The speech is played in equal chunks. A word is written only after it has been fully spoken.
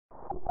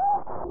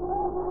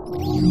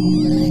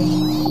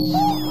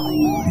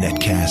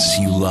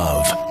Netcasts you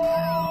love.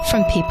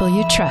 From people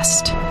you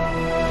trust.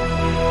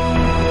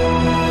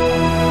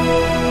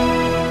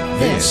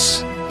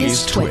 This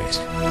is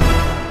Twit.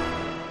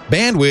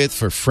 Bandwidth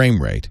for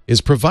Framerate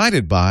is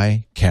provided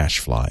by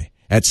CacheFly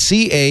at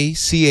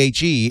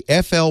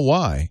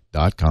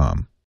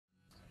CacheFly.com.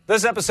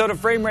 This episode of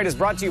Framerate is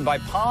brought to you by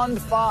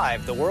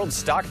Pond5, the world's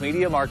stock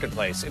media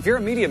marketplace. If you're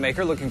a media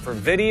maker looking for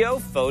video,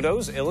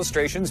 photos,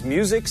 illustrations,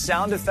 music,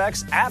 sound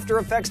effects, After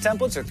Effects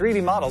templates, or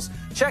 3D models,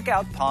 check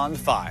out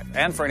Pond5.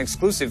 And for an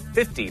exclusive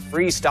 50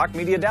 free stock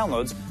media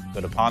downloads,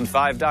 go to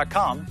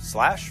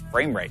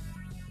pond5.com/framerate.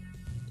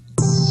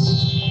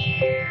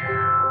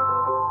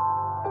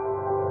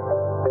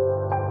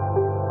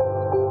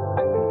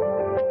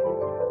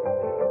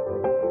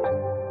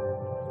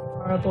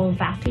 Horrible,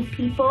 vapid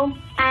people.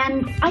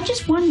 And I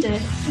just wondered,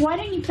 why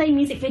don't you play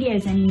music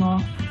videos anymore?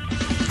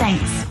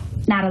 Thanks,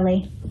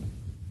 Natalie.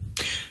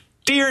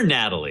 Dear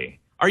Natalie,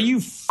 are you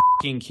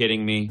f***ing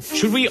kidding me?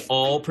 Should we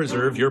all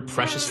preserve your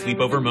precious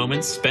sleepover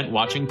moments spent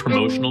watching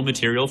promotional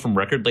material from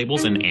record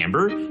labels in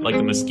amber, like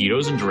the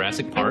mosquitoes in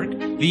Jurassic Park?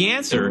 The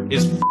answer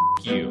is f***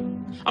 you.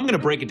 I'm gonna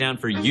break it down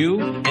for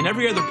you and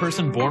every other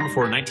person born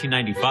before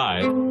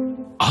 1995,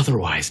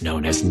 otherwise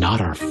known as not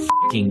our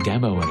f***ing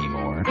demo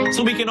anymore,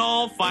 so we can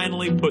all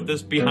finally put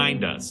this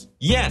behind us.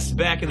 Yes,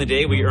 back in the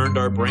day we earned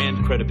our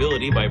brand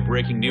credibility by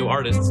breaking new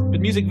artists, but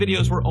music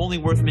videos were only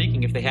worth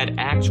making if they had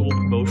actual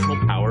promotional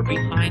power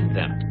behind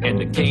them. And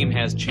the game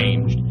has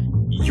changed.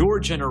 Your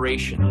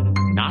generation,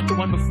 not the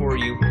one before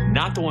you,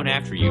 not the one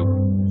after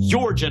you,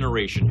 your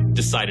generation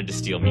decided to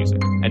steal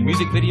music. And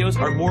music videos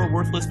are more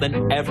worthless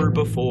than ever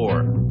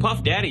before.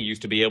 Puff Daddy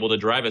used to be able to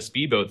drive a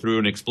speedboat through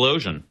an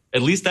explosion.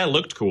 At least that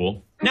looked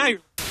cool. Now you're...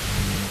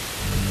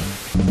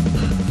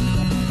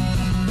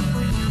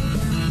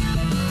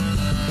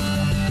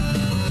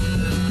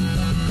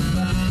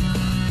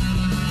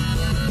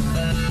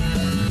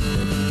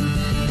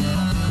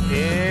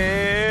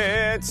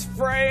 It's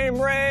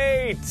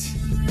Framerate!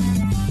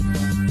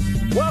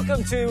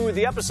 Welcome to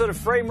the episode of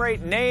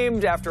Framerate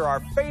named after our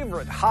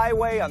favorite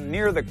highway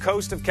near the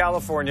coast of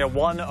California,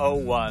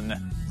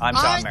 101. I'm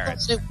Tom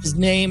Merritt. It was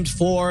named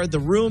for the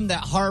room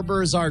that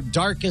harbors our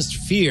darkest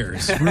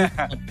fears.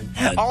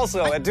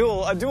 Also, a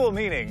dual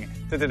meaning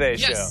to today's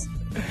show.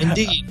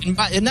 Indeed.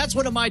 And that's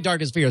one of my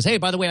darkest fears. Hey,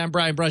 by the way, I'm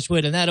Brian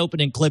Brushwood, and that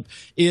opening clip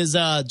is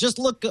just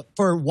look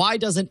for why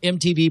doesn't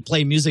MTV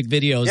play music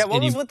videos? Yeah,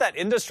 what was with that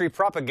industry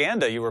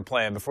propaganda you were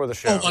playing before the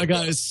show? Oh, my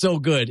God, it's so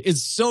good.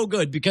 It's so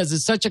good because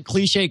it's such a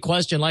cliche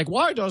question, like,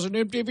 why doesn't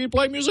MTV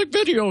play music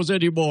videos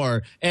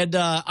anymore? And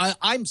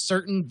I'm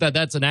certain that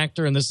that's an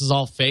actor and this is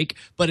all fake,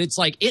 but it's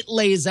like it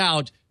lays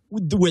out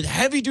with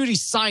heavy-duty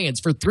science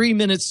for 3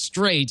 minutes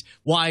straight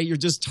why you're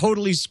just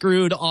totally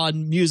screwed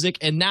on music.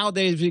 And now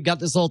they've got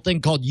this whole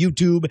thing called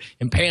YouTube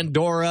and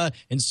Pandora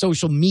and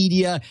social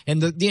media. And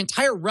the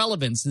entire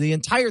relevance, the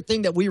entire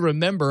thing that we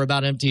remember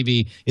about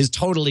MTV is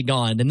totally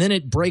gone. And then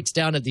it breaks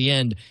down at the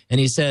end, and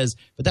he says,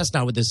 but that's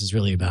not what this is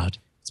really about.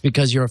 It's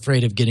because you're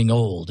afraid of getting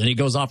old. And he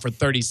goes off for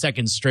 30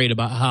 seconds straight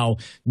about how,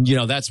 you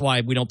know, that's why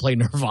we don't play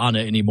Nirvana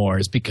anymore,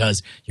 is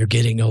because you're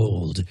getting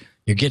old.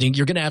 You're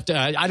going to have to,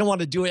 I don't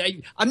want to do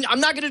it. I'm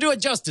not going to do it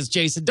justice,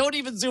 Jason. Don't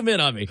even zoom in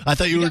on me. I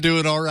thought you were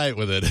doing all right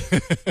with it.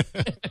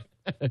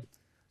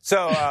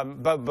 So,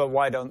 but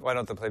why don't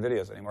they play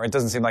videos anymore? It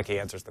doesn't seem like he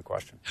answers the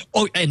question.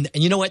 Oh, and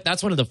you know what?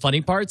 That's one of the funny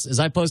parts is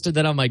I posted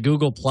that on my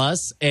Google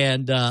Plus,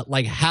 and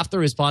like half the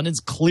respondents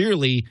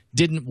clearly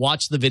didn't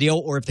watch the video,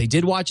 or if they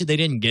did watch it, they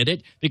didn't get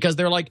it because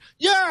they're like,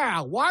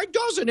 yeah, why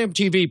doesn't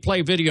MTV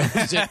play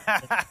videos?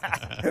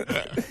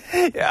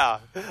 Yeah.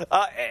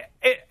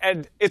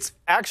 And it's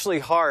actually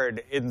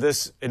hard in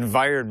this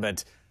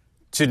environment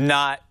to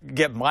not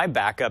get my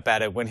back up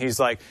at it when he's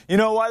like, you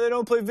know why they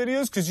don't play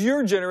videos? Because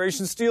your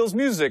generation steals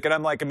music. And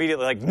I'm like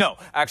immediately like, no,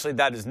 actually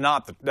that is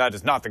not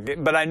the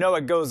game. But I know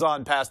it goes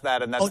on past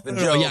that, and that's the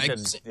joke.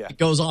 Yeah, it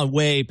goes on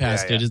way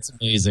past it. It's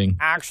amazing.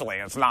 Actually,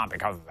 it's not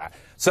because of that.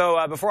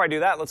 So before I do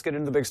that, let's get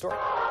into the big story.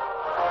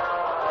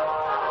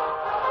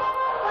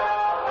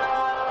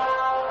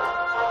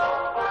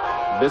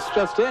 This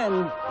just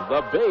in,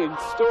 the big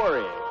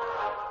story.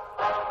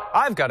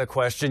 I've got a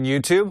question,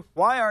 YouTube.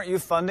 Why aren't you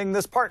funding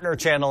this partner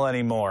channel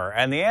anymore?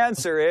 And the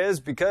answer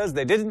is because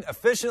they didn't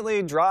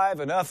efficiently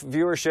drive enough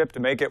viewership to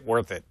make it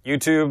worth it.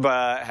 YouTube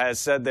has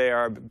said they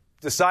are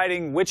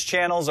deciding which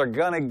channels are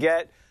going to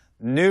get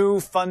new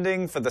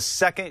funding for the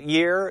second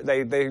year.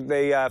 They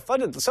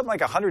funded something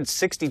like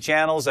 160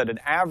 channels at an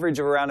average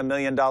of around $1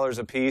 million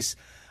apiece.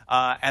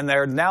 And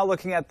they're now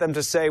looking at them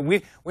to say,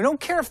 we don't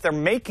care if they're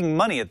making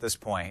money at this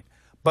point,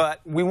 but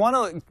we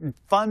want to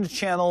fund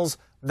channels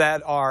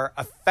that are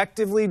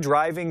effectively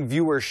driving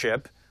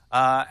viewership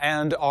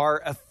and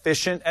are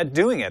efficient at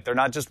doing it. They're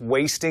not just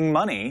wasting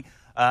money.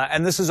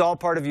 And this is all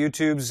part of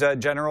YouTube's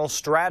general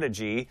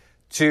strategy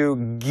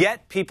to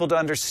get people to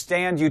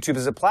understand YouTube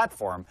as a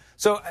platform.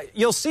 So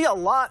you'll see a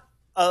lot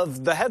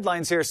of the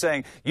headlines here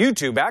saying,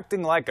 YouTube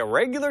acting like a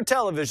regular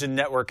television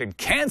network and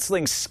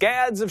canceling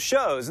scads of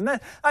shows. And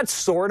that's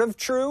sort of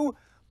true,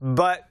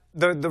 but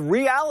the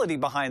reality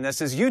behind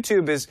this is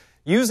YouTube is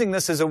using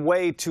this as a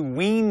way to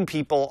wean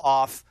people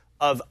off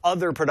of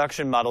other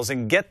production models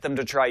and get them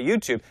to try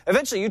YouTube.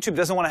 Eventually, YouTube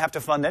doesn't want to have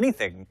to fund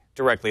anything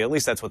directly. At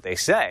least that's what they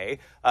say.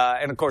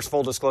 And of course,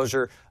 full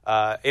disclosure,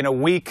 in a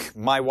week,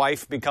 my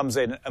wife becomes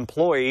an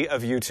employee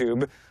of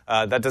YouTube.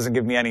 That doesn't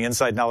give me any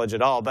inside knowledge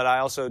at all. But I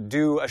also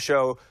do a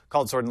show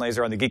called Sword and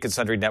Laser on the Geek and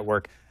Sundry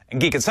Network. And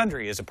Geek and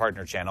Sundry is a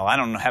partner channel. I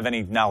don't have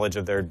any knowledge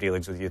of their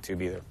dealings with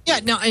YouTube either. Yeah,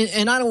 no,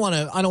 and I don't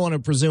want to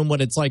presume what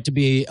it's like to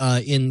be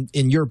in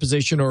your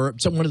position or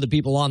one of the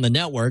people on the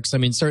networks. I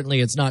mean, certainly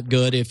it's not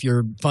good if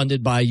you're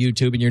funded by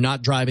YouTube and you're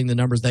not driving the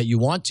numbers that you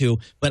want to.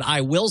 But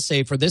I will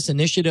say for this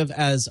initiative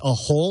as a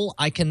whole,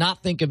 I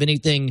cannot think of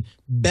anything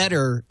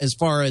better as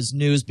far as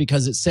news,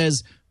 because it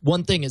says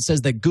one thing. It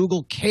says that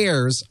Google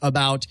cares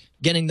about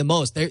getting the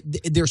most.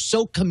 They're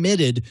so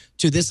committed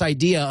to this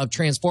idea of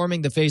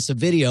transforming the face of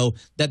video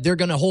that they're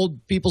going to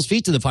hold people's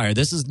feet to the fire.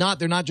 This is not,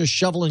 they're not just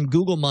shoveling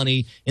Google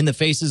money in the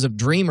faces of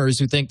dreamers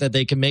who think that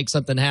they can make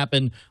something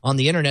happen on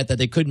the internet that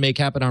they couldn't make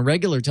happen on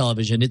regular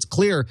television. It's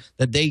clear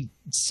that they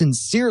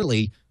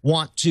sincerely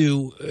want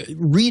to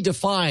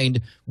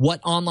redefine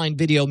what online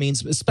video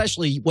means,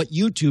 especially what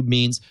YouTube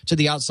means to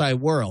the outside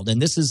world.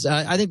 And this is,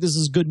 I think this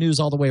is good news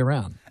all the way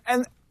around.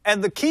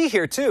 And the key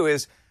here, too,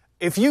 is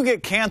if you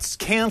get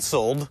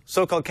canceled,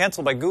 so-called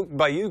canceled by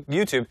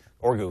YouTube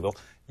or Google,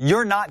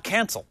 you're not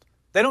canceled.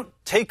 They don't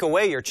take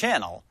away your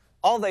channel.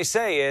 All they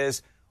say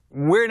is,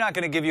 we're not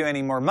going to give you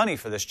any more money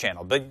for this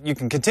channel, but you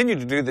can continue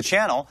to do the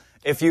channel.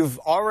 If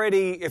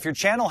your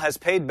channel has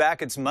paid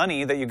back its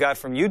money that you got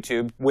from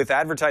YouTube with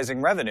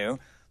advertising revenue,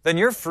 then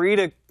you're free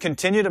to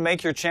continue to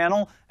make your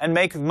channel and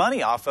make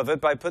money off of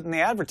it by putting the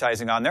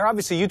advertising on there.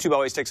 Obviously, YouTube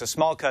always takes a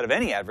small cut of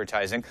any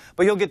advertising,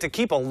 but you'll get to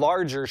keep a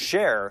larger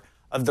share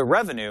of the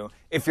revenue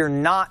if you're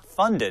not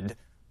funded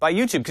by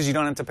YouTube, because you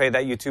don't have to pay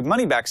that YouTube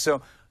money back.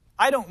 So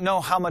I don't know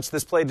how much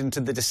this played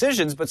into the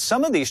decisions, but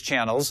some of these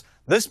channels,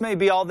 this may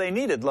be all they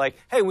needed. Like,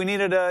 hey, we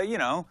needed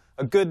a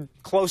good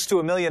close to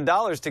 $1 million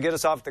to get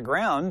us off the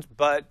ground,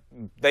 but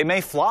they may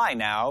fly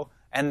now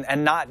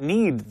and not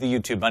need the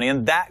YouTube money,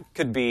 and that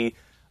could be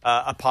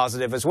a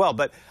positive as well.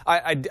 But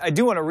I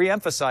do want to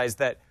reemphasize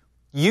that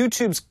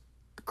YouTube's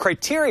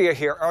criteria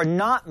here are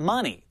not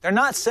money. They're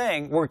not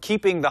saying we're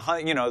keeping they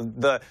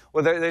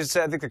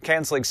said, I think they're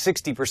canceling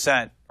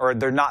 60%, or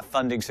they're not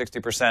funding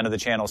 60% of the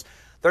channels.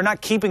 They're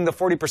not keeping the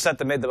 40%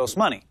 that made the most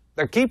money.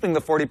 They're keeping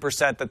the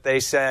 40% that they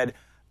said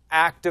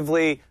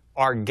actively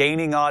are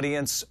gaining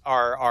audience,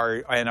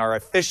 and are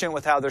efficient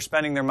with how they're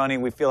spending their money.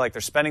 We feel like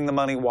they're spending the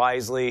money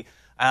wisely.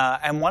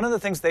 And one of the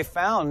things they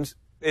found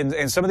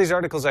in some of these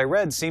articles I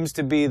read seems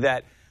to be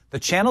that the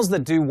channels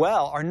that do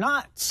well are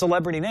not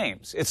celebrity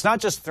names. It's not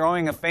just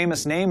throwing a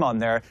famous name on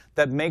there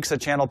that makes a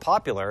channel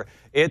popular.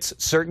 It's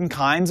certain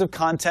kinds of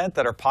content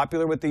that are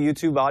popular with the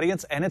YouTube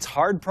audience, and it's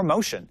hard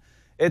promotion.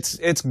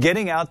 It's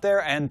getting out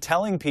there and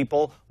telling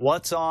people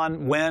what's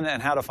on, when,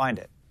 and how to find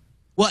it.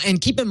 Well, and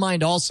keep in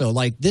mind also,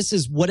 like, this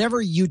is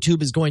whatever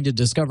YouTube is going to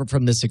discover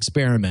from this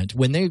experiment.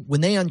 When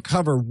they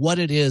uncover what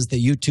it is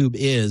that YouTube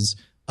is,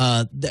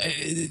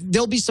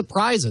 there'll be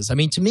surprises. I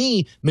mean, to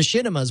me,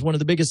 machinima is one of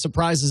the biggest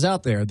surprises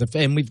out there.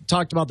 And we've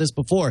talked about this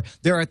before.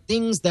 There are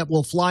things that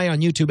will fly on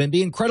YouTube and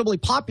be incredibly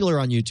popular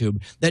on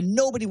YouTube that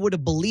nobody would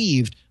have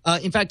believed.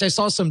 In fact, I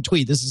saw some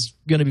tweet. This is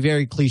going to be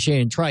very cliche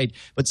and trite,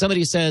 but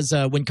somebody says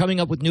when coming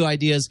up with new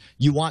ideas,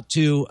 you want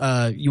to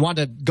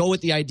go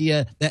with the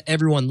idea that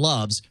everyone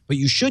loves, but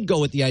you should go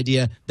with the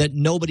idea that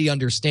nobody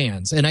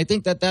understands. And I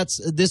think that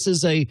this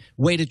is a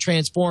way to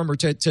transform, or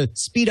to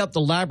speed up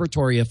the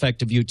laboratory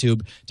effect of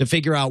YouTube, to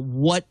figure out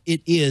what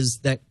it is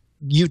that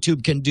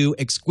YouTube can do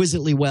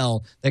exquisitely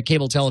well that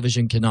cable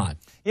television cannot.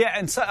 Yeah,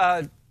 and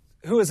so,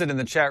 who is it in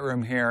the chat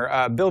room here?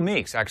 Bill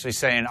Meeks actually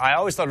saying, I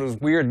always thought it was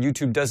weird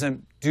YouTube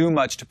doesn't do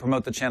much to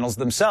promote the channels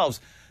themselves.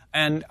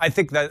 And I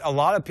think that a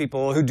lot of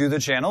people who do the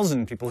channels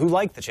and people who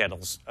like the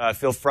channels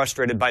feel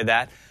frustrated by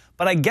that.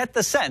 But I get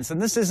the sense,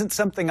 and this isn't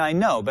something I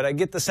know, but I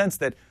get the sense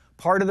that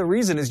part of the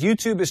reason is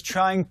YouTube is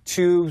trying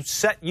to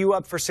set you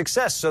up for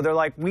success. So they're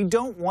like, we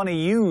don't want to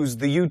use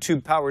the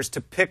YouTube powers to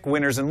pick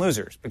winners and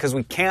losers, because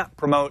we can't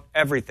promote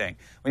everything.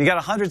 When you got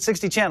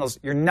 160 channels,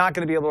 you're not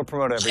going to be able to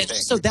promote everything.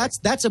 So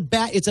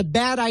it's a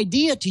bad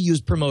idea to use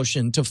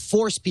promotion to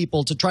force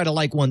people to try to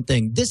like one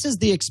thing. This is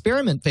the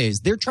experiment phase.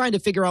 They're trying to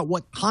figure out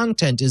what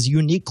content is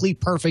uniquely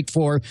perfect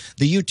for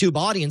the YouTube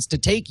audience to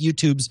take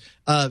YouTube's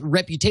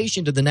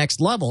reputation to the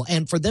next level.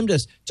 And for them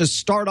to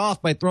start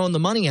off by throwing the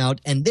money out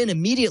and then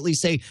immediately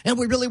say, and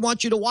we really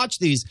want you to watch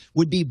these,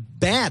 would be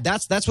bad.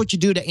 That's what you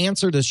do to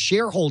answer to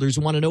shareholders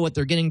who want to know what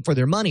they're getting for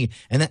their money.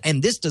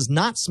 And this does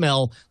not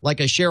smell like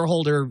a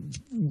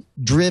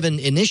shareholder-driven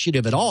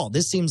initiative at all.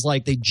 This seems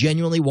like they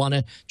genuinely want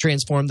to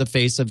transform the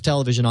face of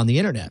television on the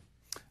internet.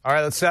 All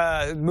right, let's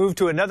move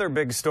to another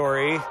big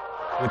story,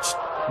 which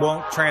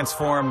won't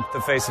transform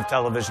the face of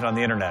television on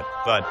the internet,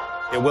 but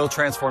it will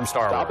transform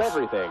Star Wars. Stop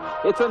everything.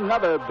 It's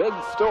another big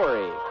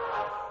story.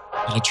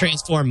 It'll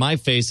transform my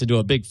face into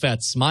a big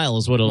fat smile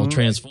is what it'll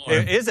transform.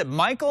 Is it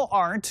Michael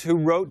Arndt who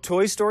wrote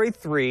Toy Story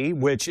 3,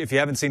 which if you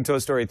haven't seen Toy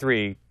Story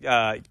 3,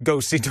 go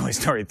see Toy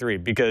Story 3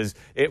 because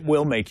it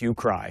will make you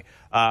cry.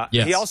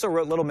 Yes. He also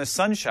wrote Little Miss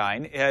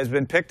Sunshine. It has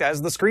been picked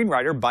as the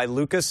screenwriter by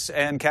Lucas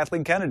and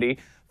Kathleen Kennedy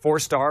for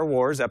Star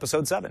Wars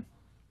Episode VII.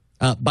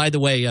 By the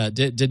way,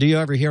 did you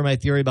ever hear my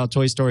theory about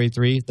Toy Story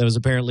 3 that was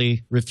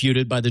apparently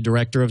refuted by the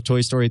director of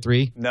Toy Story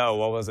 3? No,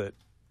 what was it?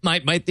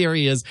 My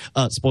theory is,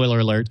 spoiler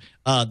alert,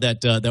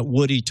 that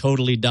Woody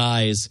totally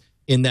dies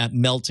in that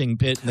melting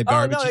pit in the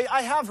garbage. Oh, no,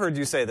 I have heard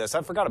you say this.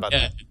 I forgot about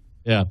that.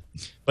 Yeah.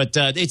 But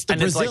it's the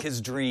it's like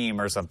his dream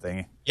or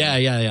something.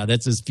 Yeah.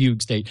 That's his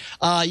fugue state.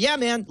 Yeah,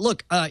 man.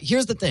 Look,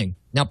 here's the thing.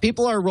 Now,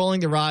 people are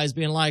rolling their eyes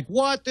being like,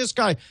 what? This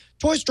guy,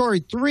 Toy Story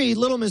 3,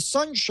 Little Miss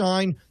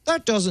Sunshine,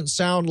 that doesn't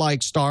sound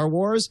like Star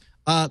Wars.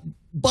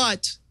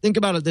 But think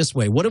about it this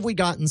way. What have we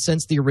gotten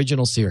since the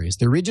original series?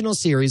 The original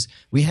series,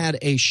 we had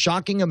a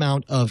shocking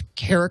amount of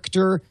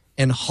character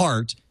and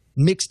heart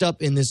mixed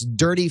up in this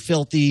dirty,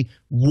 filthy,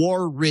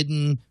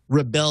 war-ridden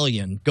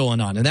rebellion going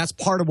on. And that's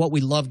part of what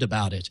we loved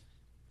about it.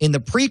 In the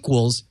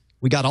prequels,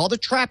 we got all the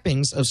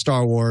trappings of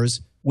Star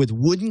Wars with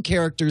wooden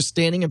characters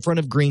standing in front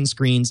of green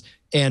screens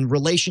and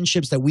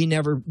relationships that we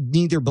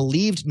neither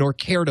believed nor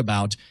cared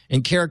about,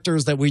 and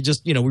characters that we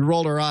just, we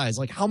rolled our eyes.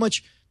 Like, how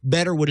much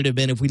better would it have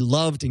been if we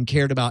loved and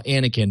cared about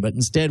Anakin? But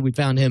instead, we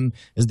found him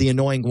as the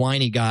annoying,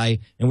 whiny guy,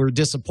 and we were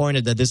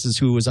disappointed that this is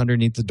who was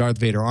underneath the Darth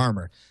Vader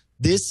armor.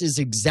 This is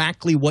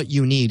exactly what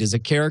you need, is a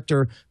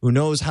character who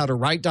knows how to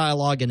write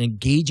dialogue and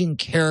engaging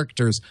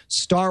characters.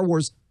 Star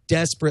Wars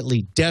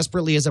desperately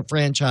as a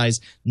franchise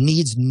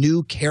needs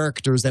new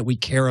characters that we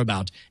care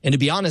about. And to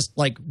be honest,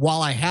 like,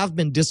 while I have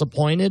been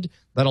disappointed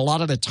that a lot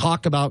of the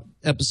talk about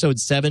Episode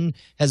 7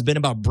 has been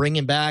about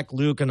bringing back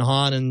Luke and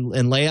Han and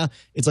Leia,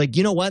 it's like,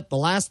 you know what? The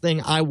last thing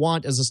I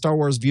want as a Star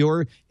Wars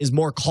viewer is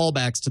more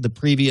callbacks to the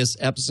previous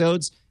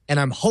episodes. And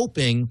I'm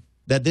hoping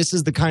that this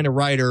is the kind of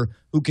writer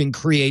who can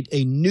create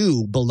a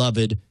new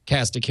beloved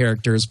cast of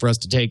characters for us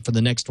to take for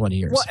the next 20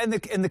 years. Well, and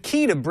the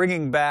key to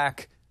bringing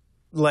back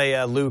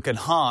Leia, Luke, and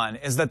Han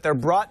is that they're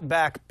brought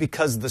back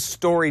because the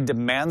story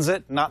demands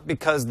it, not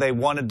because they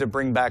wanted to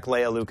bring back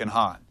Leia, Luke, and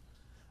Han.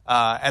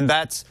 And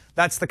that's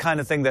the kind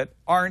of thing that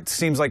Arndt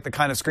seems like the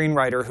kind of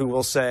screenwriter who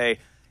will say,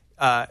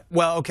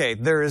 well, okay,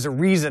 there is a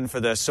reason for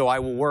this, so I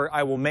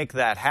will make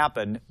that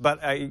happen. But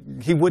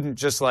he wouldn't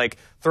just like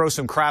throw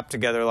some crap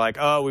together like,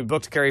 oh, we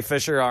booked Carrie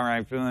Fisher, all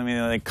right, I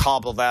mean, they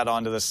cobble that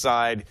onto the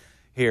side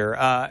here.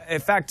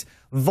 In fact,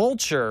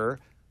 Vulture,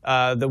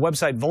 the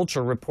website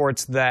Vulture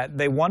reports that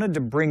they wanted to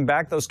bring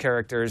back those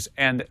characters,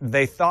 and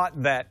they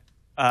thought that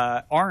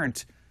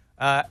Arndt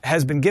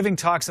has been giving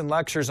talks and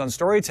lectures on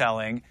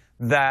storytelling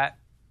that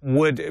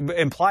would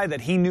imply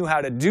that he knew how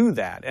to do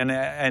that.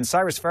 And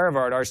Cyrus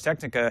Farivar at Ars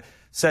Technica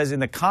says in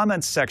the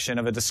comments section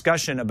of a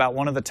discussion about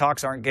one of the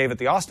talks Arndt gave at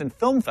the Austin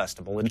Film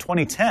Festival in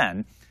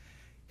 2010,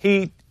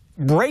 he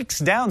breaks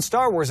down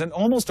Star Wars in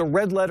almost a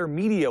red-letter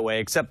media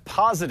way, except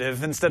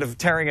positive instead of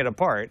tearing it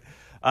apart,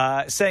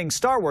 saying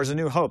Star Wars: A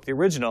New Hope, the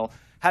original,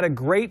 had a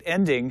great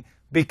ending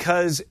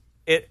because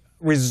it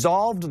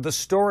resolved the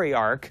story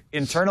arc,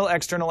 internal,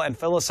 external, and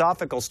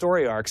philosophical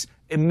story arcs,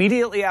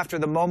 immediately after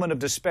the moment of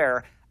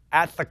despair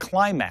at the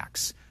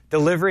climax,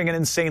 delivering an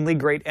insanely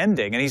great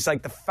ending. And he's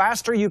like, the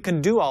faster you can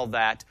do all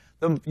that,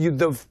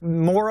 the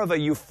more of a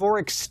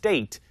euphoric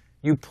state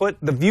you put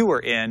the viewer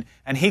in.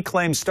 And he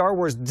claims Star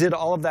Wars did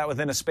all of that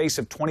within a space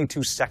of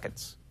 22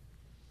 seconds.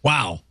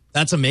 Wow.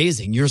 That's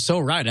amazing. You're so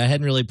right. I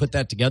hadn't really put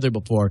that together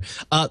before.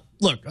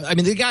 Look, I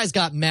mean, the guy's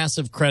got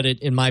massive credit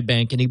in my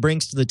bank, and he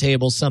brings to the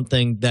table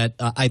something that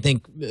I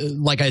think,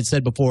 like I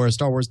said before,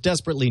 Star Wars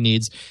desperately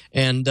needs.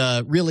 And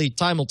really,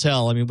 time will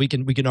tell. I mean, we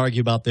can argue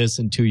about this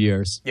in 2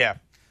 years. Yeah.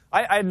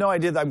 I had no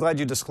idea. I'm glad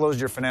you disclosed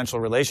your financial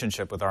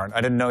relationship with Arndt.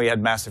 I didn't know you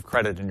had massive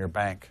credit in your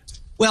bank.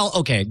 Well,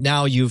 okay,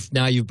 now you've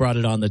brought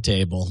it on the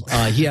table.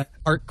 He has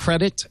art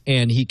credit,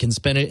 and he can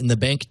spend it in the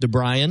Bank de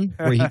Brian,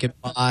 where he can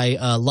buy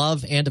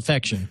love and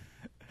affection.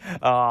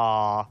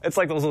 Aw, it's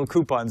like those little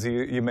coupons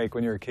you make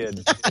when you're a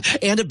kid.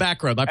 And a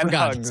back rub. I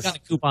forgot. He's got a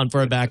coupon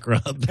for a back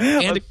rub.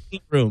 And a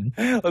clean room.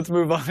 Let's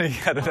move on to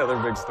yet another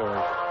big story.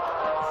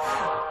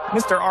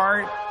 Mr.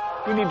 Arndt,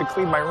 you need to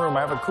clean my room.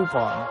 I have a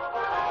coupon.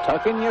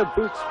 Tuck in your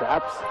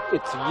bootstraps.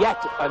 It's yet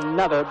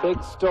another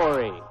big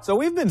story. So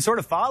we've been sort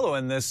of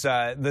following this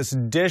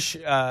Dish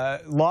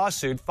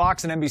lawsuit.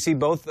 Fox and NBC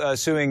both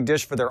suing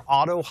Dish for their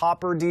Auto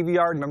Hopper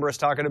DVR. Remember us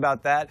talking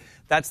about that?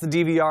 That's the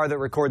DVR that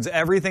records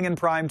everything in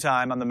prime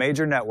time on the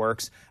major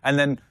networks, and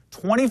then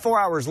 24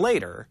 hours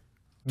later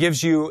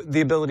gives you the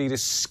ability to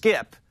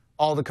skip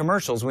all the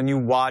commercials when you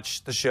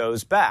watch the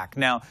shows back.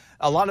 Now,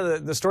 a lot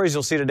of the stories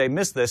you'll see today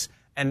miss this,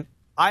 and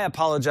I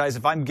apologize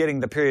if I'm getting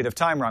the period of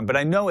time wrong, but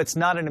I know it's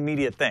not an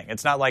immediate thing.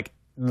 It's not like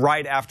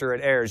right after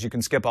it airs you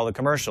can skip all the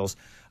commercials.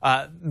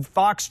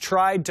 Fox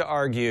tried to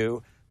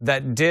argue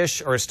that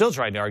Dish, or still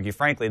trying to argue,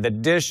 frankly,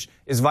 that Dish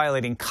is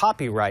violating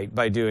copyright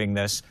by doing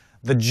this.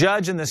 The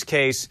judge in this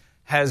case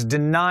has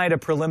denied a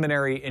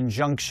preliminary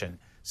injunction.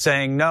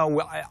 saying,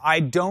 no, I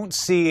don't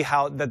see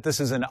how that this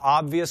is an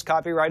obvious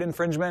copyright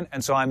infringement,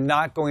 and so I'm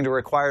not going to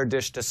require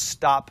Dish to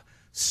stop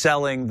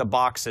selling the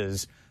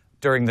boxes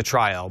during the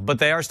trial. But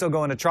they are still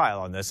going to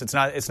trial on this. It's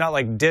not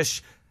like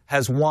Dish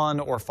has won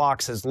or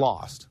Fox has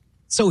lost.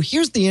 So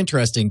here's the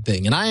interesting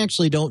thing, and I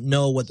actually don't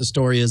know what the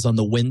story is on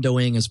the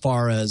windowing as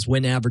far as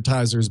when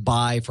advertisers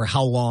buy, for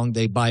how long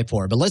they buy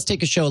for. But let's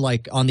take a show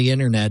like on the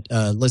internet.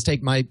 Let's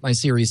take my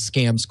series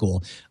Scam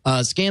School.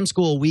 Scam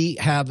School, we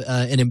have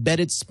an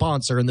embedded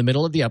sponsor in the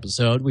middle of the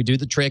episode. We do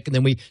the trick, and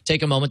then we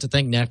take a moment to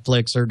thank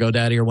Netflix or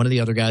GoDaddy or one of the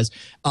other guys.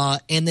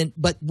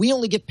 But we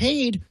only get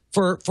paid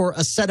for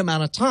a set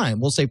amount of time.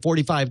 We'll say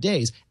 45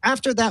 days.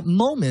 After that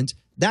moment,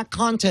 that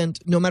content,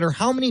 no matter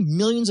how many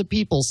millions of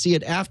people see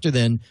it after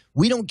then,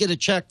 we don't get a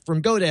check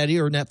from GoDaddy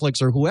or Netflix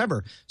or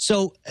whoever.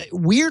 So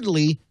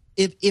weirdly,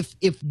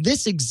 if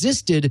this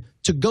existed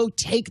to go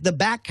take the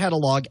back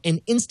catalog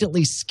and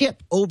instantly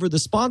skip over the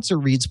sponsor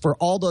reads for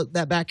all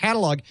that back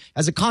catalog,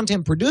 as a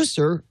content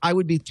producer, I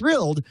would be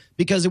thrilled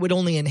because it would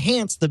only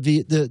enhance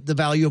the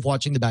value of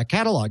watching the back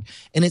catalog.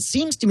 And it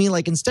seems to me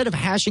like instead of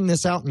hashing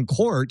this out in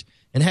court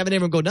and having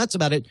everyone go nuts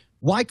about it,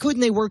 why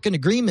couldn't they work an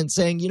agreement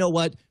saying, you know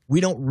what, we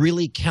don't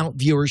really count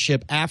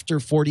viewership after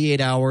 48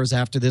 hours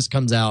after this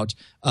comes out.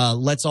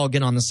 Let's all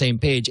get on the same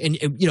page. And,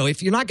 you know,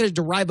 if you're not going to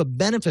derive a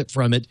benefit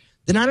from it,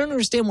 then I don't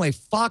understand why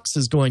Fox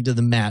is going to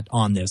the mat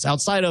on this,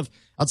 outside of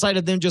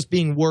them just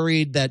being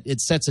worried that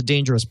it sets a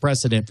dangerous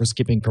precedent for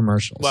skipping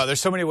commercials. Well,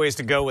 there's so many ways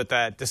to go with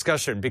that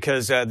discussion,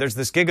 because there's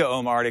this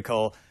GigaOM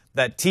article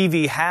that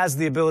TV has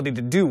the ability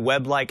to do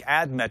web-like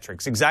ad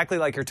metrics, exactly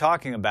like you're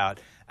talking about,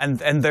 and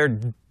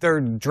they're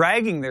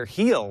dragging their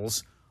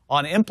heels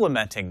on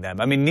implementing them.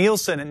 I mean,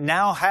 Nielsen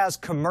now has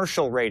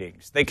commercial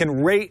ratings. They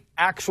can rate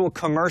actual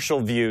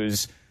commercial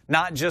views,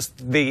 not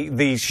just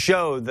the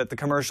show that the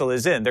commercial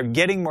is in. They're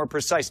getting more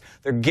precise.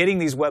 They're getting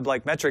these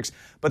web-like metrics,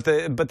 but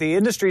the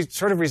industry's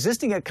sort of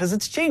resisting it because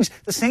it's changed.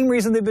 The same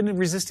reason they've been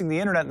resisting the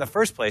internet in the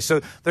first place.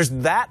 So there's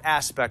that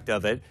aspect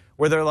of it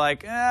where they're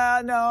like,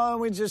 no,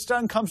 we're just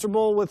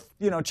uncomfortable with,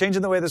 you know,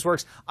 changing the way this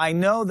works. I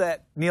know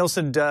that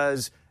Nielsen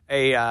does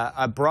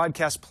a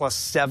broadcast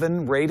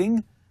 +7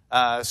 rating.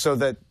 So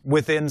that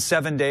within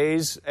 7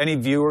 days, any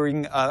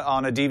viewing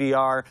on a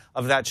DVR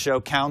of that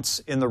show counts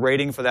in the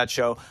rating for that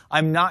show.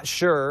 I'm not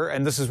sure,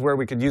 and this is where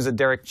we could use a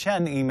Derek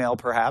Chen email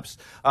perhaps,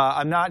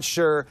 I'm not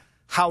sure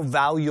how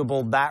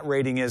valuable that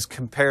rating is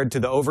compared to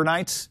the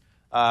overnights,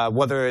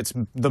 whether it's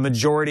the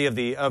majority of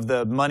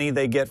the money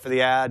they get for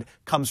the ad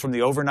comes from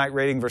the overnight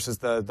rating versus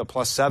the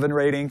 +7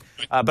 rating.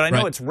 But I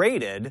know it's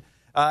rated.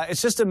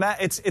 It's just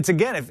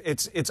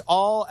it's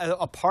all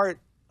a part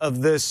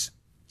of this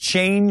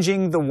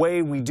changing the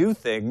way we do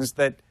things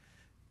that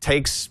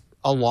takes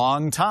a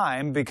long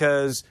time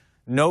because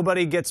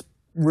nobody gets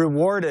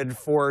rewarded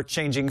for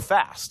changing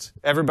fast.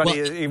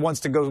 Everybody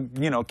wants to go,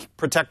 you know,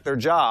 protect their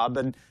job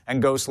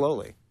and go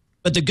slowly.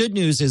 But the good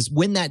news is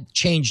when that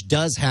change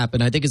does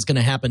happen, I think it's going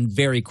to happen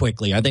very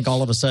quickly. I think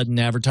all of a sudden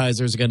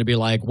advertisers are going to be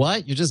like,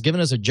 what? You're just giving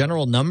us a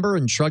general number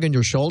and shrugging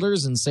your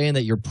shoulders and saying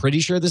that you're pretty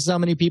sure this is how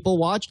many people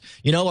watched?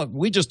 You know,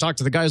 we just talked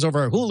to the guys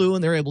over at Hulu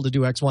and they're able to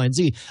do X, Y, and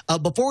Z.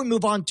 Before we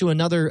move on to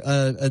another,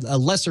 a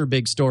lesser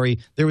big story,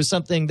 there was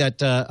something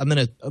that I'm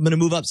going to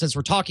move up since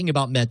we're talking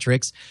about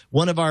metrics.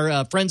 One of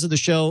our friends of the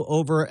show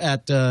over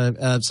at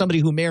somebody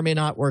who may or may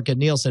not work at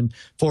Nielsen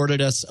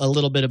forwarded us a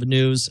little bit of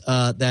news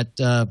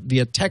that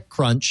via TechCrunch,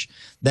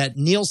 that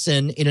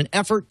Nielsen, in an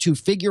effort to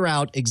figure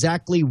out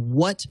exactly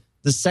what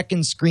the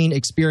second screen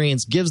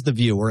experience gives the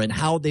viewer and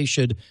how they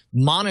should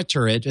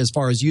monitor it as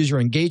far as user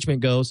engagement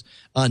goes,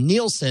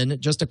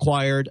 Nielsen just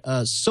acquired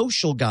a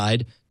social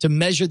guide to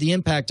measure the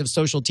impact of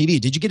social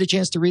TV. Did you get a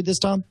chance to read this,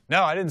 Tom?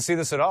 No, I didn't see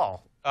this at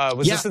all.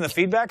 Was this in the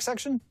feedback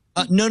section?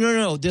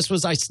 No. This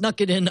was, I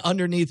snuck it in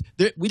underneath.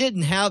 We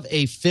didn't have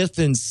a fifth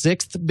and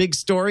sixth big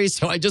story,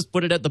 so I just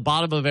put it at the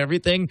bottom of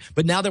everything.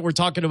 But now that we're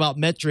talking about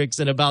metrics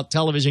and about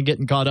television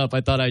getting caught up,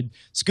 I thought I'd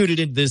scoot it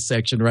into this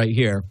section right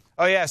here.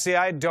 Oh, yeah. See,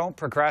 I don't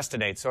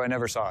procrastinate, so I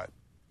never saw it.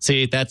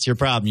 See, that's your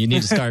problem. You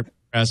need to start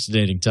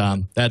procrastinating,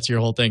 Tom. That's your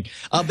whole thing.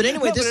 But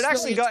anyway, no, but it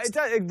actually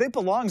it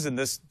belongs in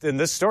this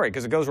story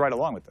because it goes right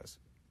along with this.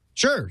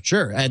 Sure.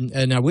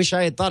 And I wish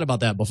I had thought about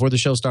that before the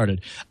show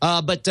started.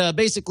 But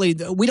basically,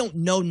 we don't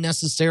know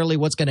necessarily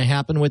what's going to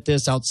happen with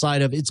this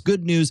outside of it's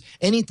good news.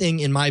 Anything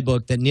in my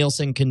book that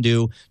Nielsen can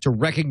do to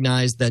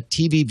recognize that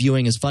TV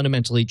viewing has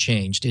fundamentally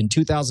changed in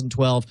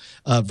 2012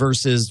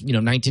 versus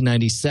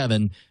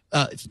 1997.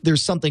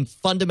 There's something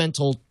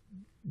fundamental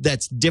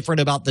that's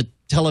different about the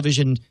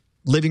television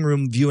living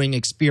room viewing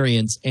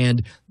experience,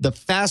 and the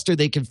faster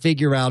they can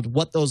figure out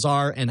what those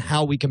are and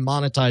how we can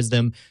monetize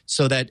them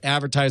so that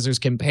advertisers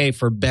can pay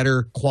for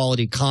better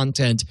quality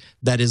content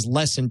that is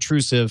less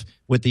intrusive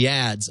with the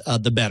ads,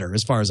 the better,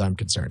 as far as I'm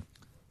concerned.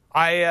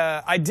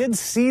 I did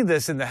see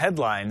this in the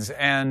headlines,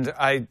 and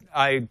I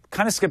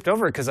kind of skipped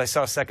over it because I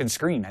saw second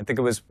screen. I think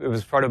it was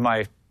part of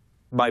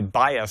my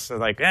bias,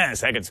 like,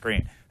 second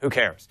screen, who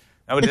cares?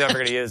 Nobody's ever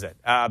going to use it.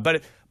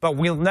 But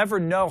we'll never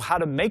know how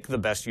to make the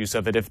best use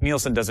of it if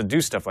Nielsen doesn't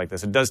do stuff like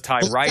this. It does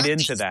tie right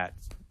into that.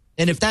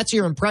 And if that's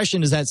your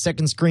impression, is that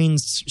second screen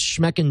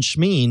schmeckin'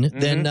 schmeen,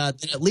 then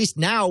at least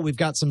now we've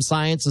got some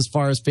science as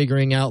far as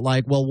figuring out,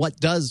 like, well, what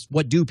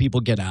do people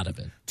get out of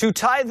it? To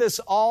tie this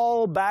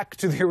all back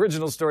to the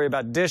original story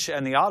about Dish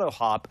and the auto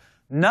hop,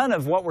 none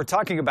of what we're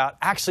talking about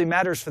actually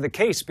matters for the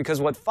case, because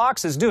what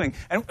Fox is doing,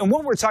 and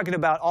what we're talking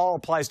about all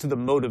applies to the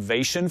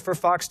motivation for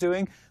Fox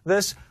doing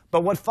this,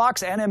 but what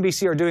Fox and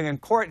NBC are doing in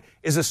court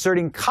is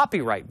asserting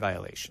copyright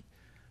violation.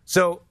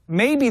 So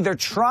maybe they're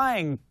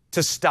trying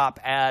to stop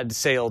ad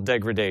sale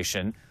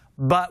degradation,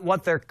 but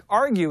what they're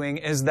arguing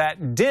is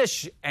that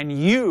Dish and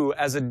you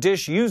as a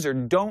Dish user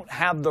don't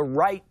have the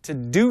right to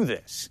do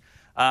this.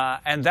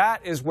 And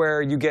that is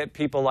where you get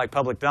people like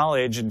Public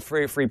Knowledge and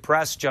Free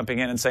Press jumping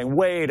in and saying,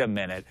 wait a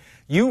minute,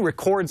 you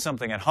record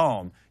something at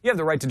home, you have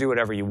the right to do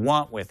whatever you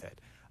want with it.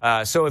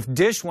 So if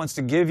Dish wants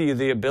to give you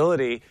the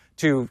ability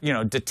to,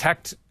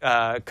 detect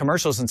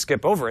commercials and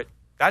skip over it,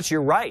 that's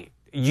your right.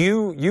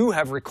 You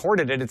have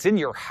recorded it. It's in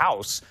your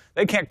house.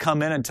 They can't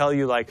come in and tell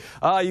you, like,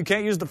 you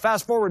can't use the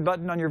fast forward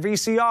button on your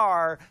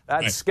VCR.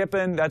 That's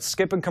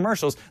skipping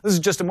commercials. This is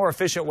just a more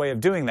efficient way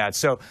of doing that.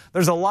 So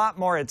there's a lot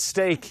more at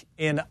stake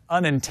in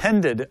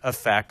unintended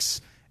effects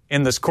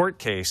in this court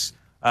case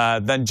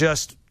than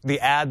just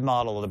the ad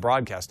model of the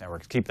broadcast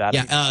networks. Keep that.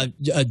 Yeah.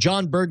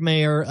 John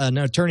Bergmayer, an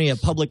attorney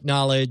at Public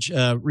Knowledge,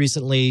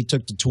 recently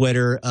took to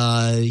Twitter.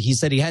 He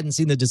said he hadn't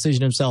seen the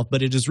decision himself,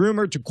 but it is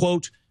rumored to,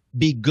 quote,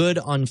 be good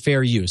on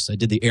fair use. I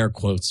did the air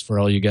quotes for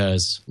all you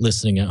guys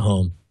listening at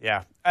home.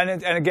 Yeah.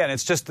 And again,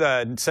 it's just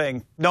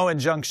saying no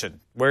injunction.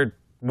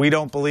 We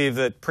don't believe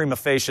that prima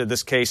facie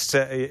this case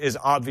is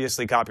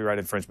obviously copyright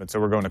infringement, so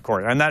we're going to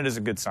court. And that is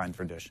a good sign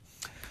for Dish.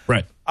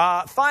 Right.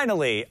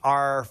 Finally,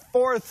 our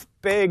fourth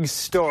big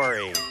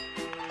story.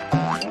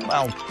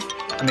 Well,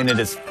 I mean, it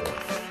is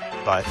fourth,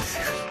 but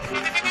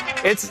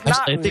it's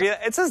not.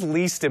 It says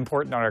least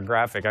important on our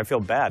graphic. I feel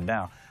bad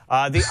now.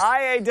 The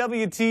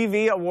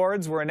IAWTV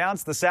Awards were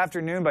announced this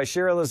afternoon by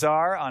Shira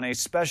Lazar on a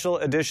special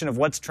edition of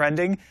What's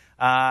Trending.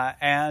 I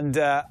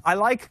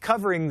like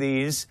covering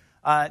these,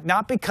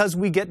 not because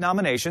we get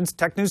nominations.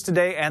 Tech News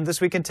Today and This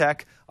Week in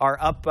Tech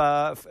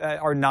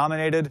are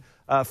nominated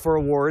for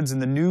awards in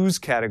the news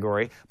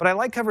category. But I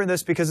like covering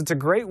this because it's a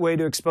great way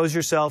to expose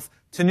yourself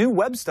to new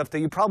web stuff that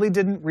you probably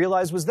didn't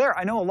realize was there.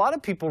 I know a lot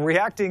of people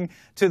reacting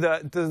to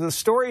the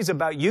stories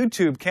about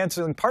YouTube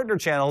canceling partner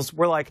channels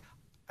were like,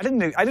 I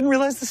didn't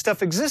realize this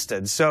stuff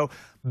existed. So,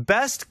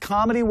 best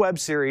comedy web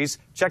series,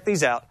 check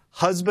these out.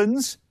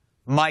 Husbands,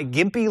 My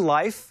Gimpy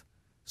Life,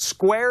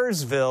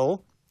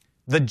 Squaresville,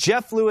 The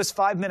Jeff Lewis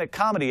 5-Minute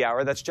Comedy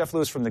Hour, that's Jeff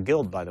Lewis from The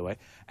Guild, by the way,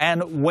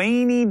 and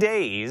Wainy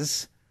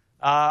Days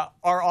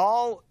are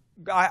all,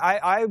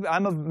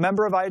 I'm a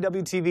member of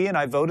IAWTV and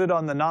I voted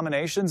on the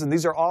nominations, and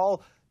these are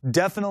all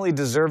definitely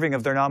deserving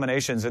of their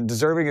nominations and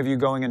deserving of you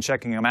going and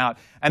checking them out.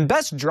 And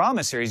best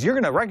drama series, you're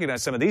going to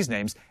recognize some of these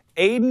names.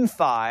 Aiden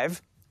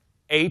 5,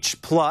 H+,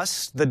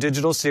 the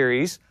digital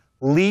series,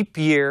 Leap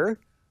Year,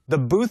 The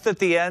Booth at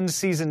the End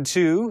Season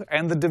 2,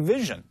 and The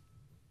Division.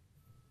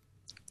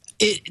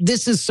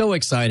 This is so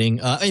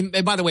exciting.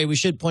 And by the way, we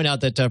should point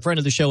out that a friend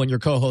of the show and your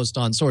co-host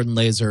on Sword and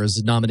Laser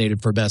is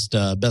nominated for best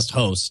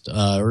host.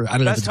 Or I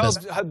don't know if it's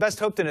best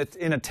host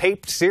in a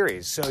taped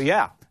series. So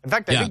yeah. In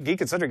fact, I think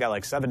Geek and Sundry got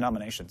like 7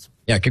 nominations.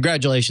 Yeah,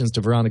 congratulations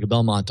to Veronica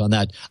Belmont on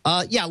that.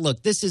 Yeah,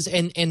 look, this is,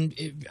 and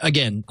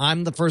again,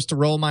 I'm the first to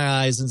roll my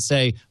eyes and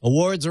say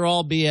awards are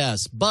all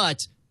BS,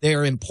 but they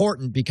are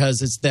important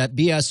because it's that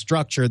BS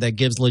structure that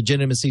gives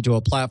legitimacy to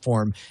a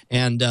platform,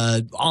 and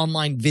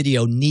online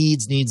video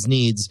needs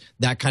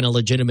that kind of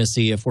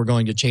legitimacy if we're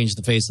going to change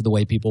the face of the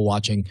way people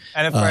watching.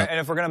 And if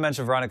we're going to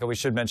mention Veronica, we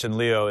should mention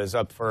Leo is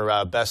up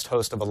for best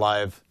host of a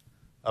live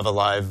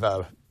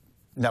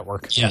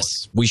network.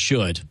 Yes, we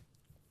should.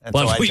 And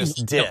so I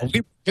just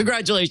did.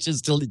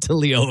 Congratulations to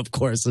Leo, of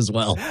course, as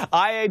well.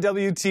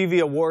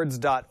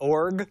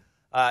 IAWTVawards.org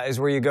is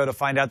where you go to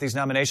find out these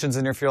nominations.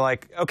 And if you're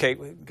like, okay,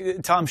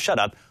 Tom, shut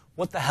up.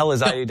 What the hell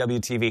is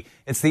IAWTV?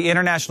 It's the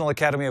International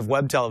Academy of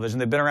Web Television.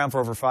 They've been around for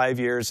over 5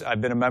 years.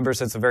 I've been a member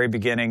since the very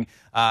beginning.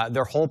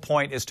 Their whole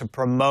point is to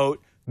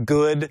promote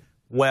good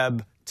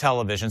web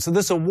television. So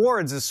this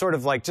awards is sort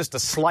of like just a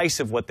slice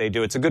of what they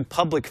do. It's a good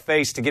public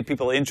face to get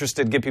people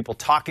interested, get people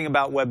talking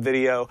about web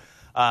video.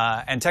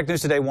 And Tech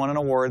News Today won an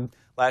award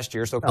last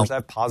year, so of course I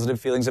have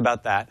positive feelings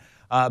about that.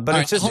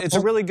 But it's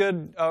a really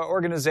good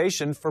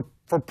organization for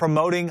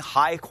promoting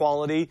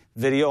high-quality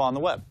video on the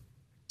web.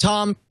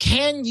 Tom,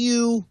 can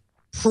you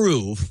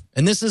prove,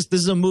 and this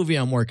is a movie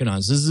I'm working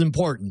on, so this is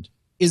important,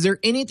 is there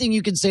anything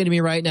you can say to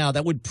me right now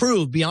that would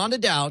prove beyond a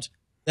doubt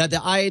that the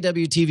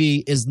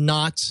IAWTV is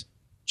not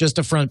just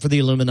a front for the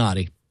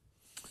Illuminati?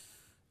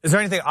 Is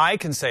there anything I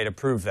can say to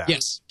prove that?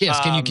 Yes.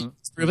 Can you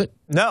prove it?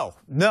 No.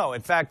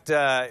 In fact,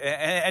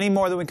 any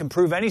more than we can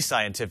prove any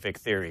scientific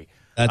theory,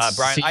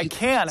 Brian. I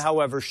can,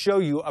 however, show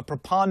you a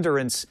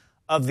preponderance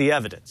of the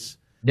evidence.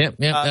 See,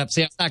 that's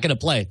not going to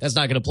play. That's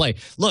not going to play.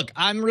 Look,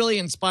 I'm really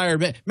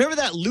inspired. Remember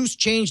that Loose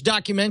Change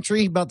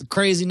documentary about the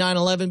crazy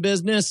 9/11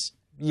 business?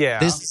 Yeah.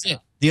 This is it.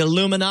 The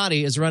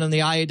Illuminati is running the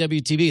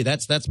IAWTV.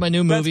 That's my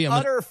new movie.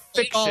 That's utter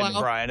fiction,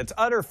 Brian. It's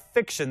utter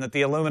fiction that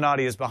the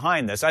Illuminati is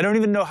behind this. I don't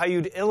even know how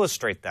you'd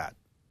illustrate that.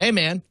 Hey,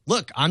 man,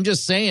 look, I'm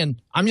just saying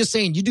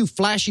you do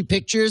flashy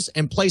pictures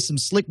and play some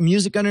slick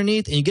music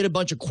underneath, and you get a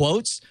bunch of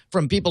quotes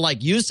from people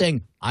like you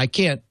saying, I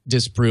can't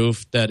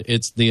disprove that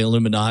it's the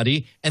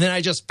Illuminati. And then I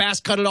just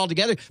fast cut it all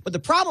together. But the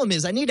problem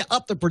is I need to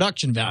up the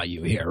production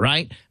value here,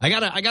 right? I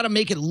gotta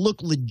make it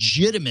look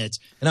legitimate.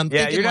 And I'm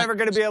thinking, you're never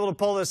going to be able to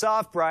pull this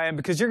off, Brian,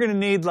 because you're going to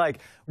need like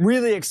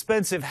really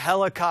expensive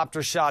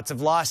helicopter shots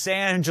of Los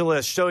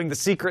Angeles showing the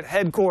secret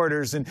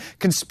headquarters and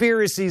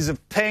conspiracies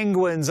of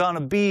penguins on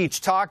a beach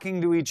talking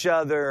to each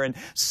other and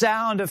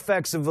sound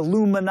effects of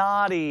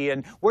Illuminati.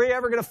 And where are you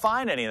ever going to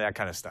find any of that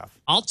kind of stuff?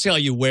 I'll tell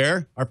you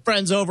where. Our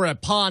friends over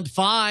at Pond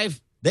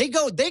 5. They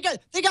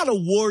got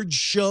award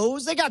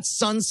shows. They got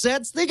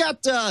sunsets. They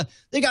got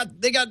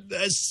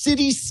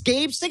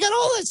cityscapes. They got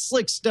all that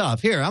slick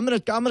stuff. Here, I'm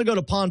gonna go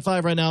to Pond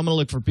 5 right now. I'm gonna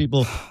look for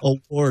people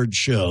award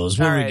shows.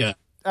 What do we got?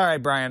 All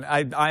right, Brian.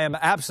 I am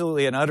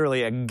absolutely and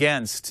utterly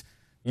against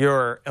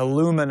your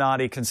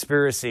Illuminati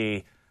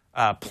conspiracy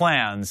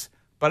plans.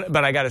 But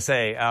I got to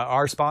say,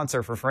 our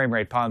sponsor for Frame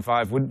Rate, Pond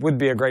 5, would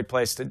be a great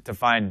place to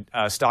find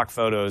stock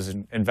photos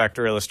and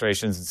vector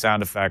illustrations and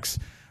sound effects.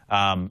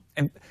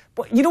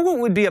 But you know what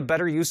would be a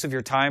better use of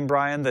your time,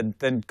 Brian,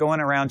 than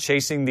going around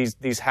chasing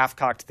these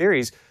half-cocked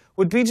theories?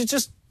 Would be to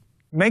just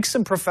make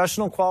some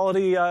professional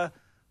quality,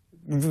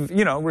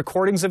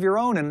 recordings of your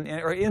own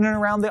or in and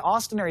around the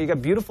Austin area. You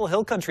got beautiful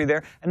hill country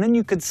there, and then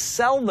you could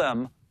sell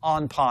them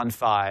on Pond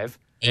 5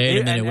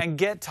 and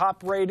get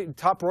top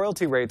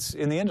royalty rates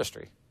in the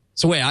industry.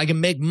 So wait, I can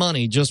make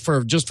money just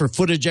for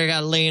footage I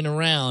got laying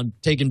around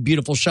taking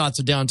beautiful shots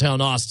of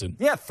downtown Austin.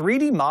 Yeah,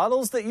 3D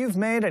models that you've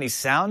made, any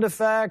sound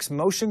effects,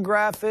 motion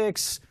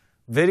graphics,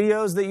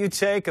 videos that you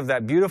take of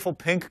that beautiful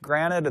pink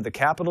granite of the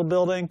Capitol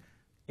building.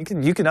 You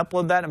can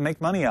upload that and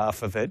make money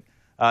off of it.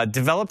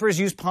 Developers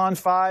use Pond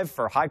 5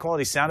 for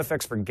high-quality sound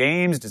effects for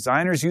games.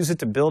 Designers use it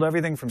to build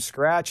everything from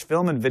scratch.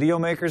 Film and video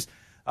makers.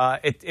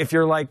 If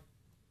you're like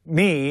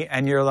me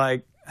and you're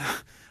like,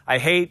 I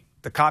hate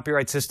the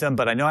copyright system,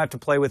 but I know I have to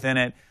play within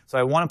it. So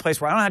I want a place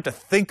where I don't have to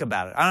think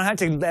about it. I don't have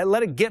to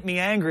let it get me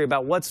angry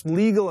about what's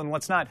legal and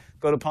what's not.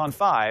 Go to Pond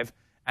 5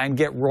 and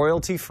get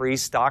royalty-free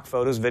stock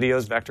photos,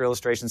 videos, vector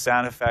illustrations,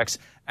 sound effects,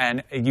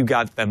 and you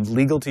got them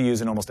legal to use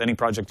in almost any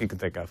project you can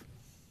think of.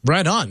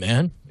 Right on,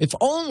 man. If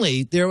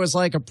only there was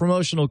like a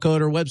promotional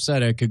code or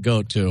website I could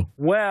go to.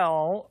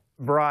 Well,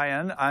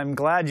 Brian, I'm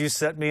glad you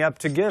set me up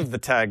to give the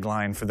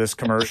tagline for this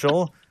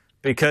commercial.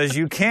 Because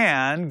you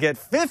can get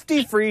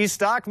 50 free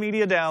stock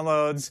media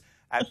downloads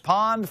at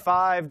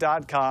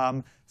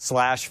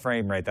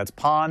pond5.com/framerate. That's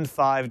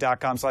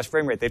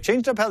pond5.com/framerate. They've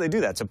changed up how they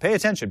do that, so pay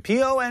attention.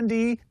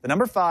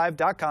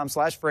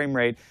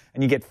 POND5.com/framerate,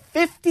 and you get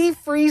 50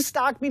 free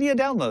stock media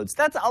downloads.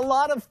 That's a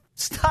lot of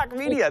stock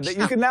media that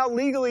you can now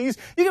legally use.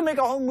 You can make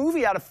a whole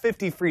movie out of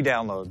 50 free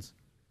downloads.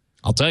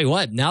 I'll tell you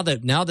what, now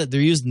that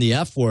they're using the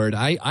F word,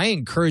 I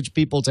encourage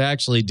people to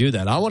actually do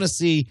that. I want to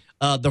see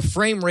the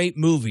Frame Rate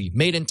movie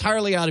made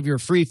entirely out of your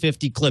free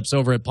 50 clips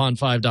over at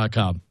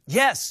pond5.com.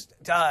 Yes.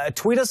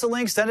 Tweet us a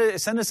link, send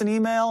us an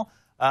email.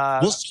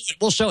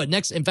 We'll show it.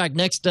 Next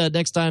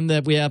time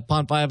that we have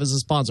Pond 5 as a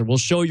sponsor, we'll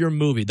show your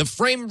movie, the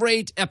Frame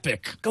Rate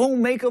Epic. Go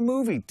make a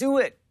movie. Do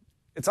it.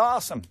 It's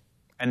awesome.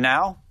 And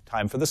now,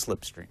 time for the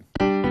Slipstream.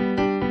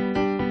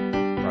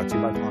 Brought to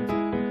you by Pond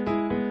 5.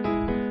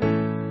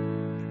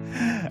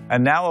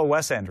 And now a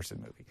Wes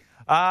Anderson movie.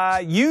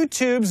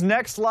 YouTube's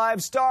next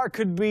live star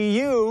could be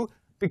you,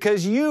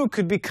 because you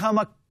could become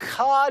a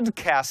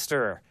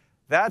codcaster.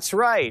 That's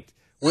right.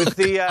 With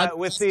the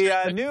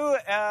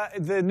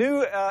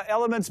new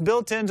elements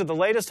built into the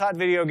latest hot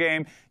video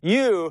game,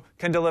 you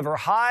can deliver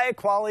high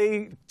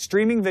quality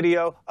streaming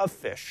video of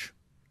fish.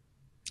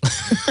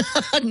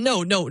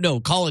 No.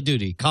 Call of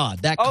Duty.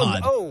 COD. That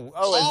COD.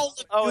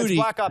 It's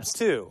Black Ops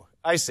 2.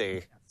 I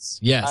see.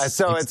 Yes.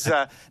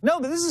 No,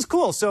 but this is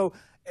cool. So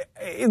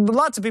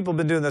lots of people have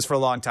been doing this for a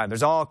long time.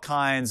 There's all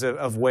kinds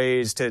of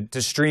ways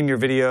to stream your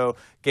video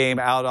game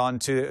out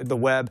onto the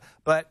web.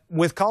 But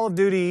with Call of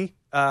Duty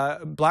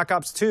Black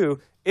Ops 2,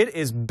 it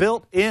is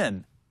built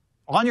in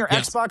on your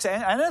Xbox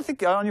and I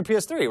think on your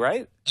PS3,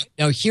 right?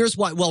 Now, here's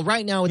why. Well,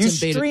 right now it's in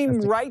beta. You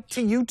stream right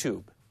to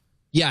YouTube.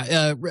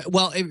 Yeah,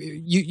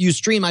 you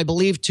stream, I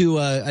believe, to,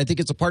 I think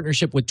it's a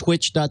partnership with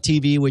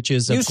Twitch.tv, which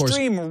is, of course... You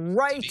stream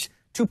right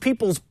to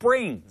people's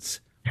brains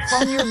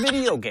from your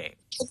video game.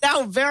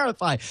 Now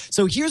verify.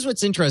 So here's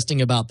what's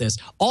interesting about this.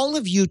 All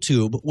of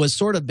YouTube was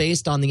sort of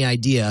based on the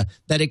idea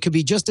that it could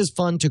be just as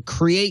fun to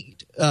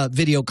create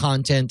video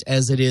content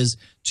as it is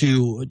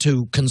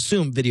to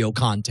consume video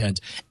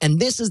content. And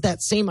this is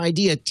that same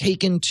idea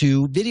taken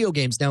to video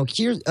games. Now,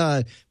 here,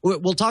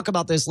 we'll talk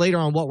about this later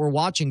on what we're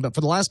watching, but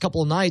for the last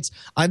couple of nights,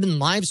 I've been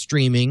live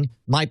streaming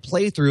my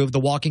playthrough of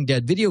the Walking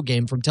Dead video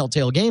game from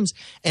Telltale Games,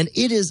 and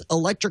it is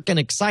electric and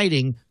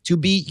exciting to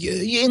be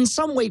in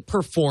some way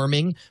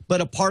performing, but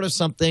a part of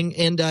something.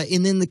 And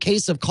in the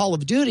case of Call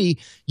of Duty,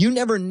 you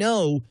never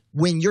know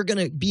when you're going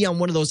to be on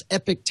one of those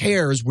epic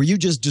tears where you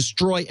just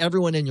destroy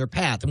everyone in your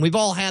path. And we've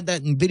all had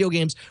that in video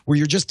games where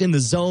you're just in the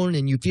zone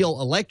and you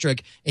feel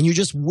electric and you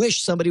just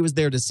wish somebody was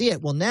there to see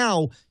it. Well,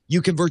 now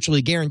you can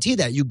virtually guarantee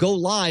that. You go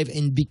live,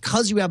 and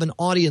because you have an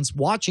audience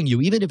watching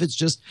you, even if it's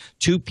just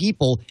 2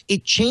 people,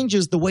 it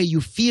changes the way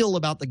you feel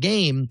about the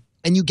game,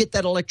 and you get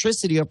that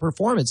electricity of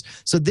performance.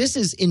 So this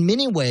is, in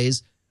many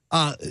ways,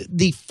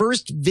 the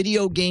first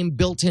video game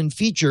built-in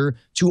feature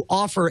to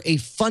offer a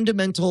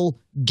fundamental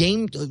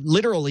game,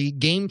 literally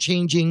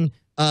game-changing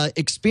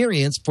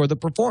experience for the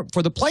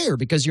player,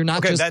 because you're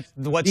not just.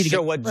 What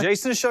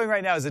Jason is showing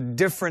right now is a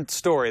different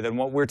story than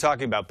what we're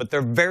talking about, but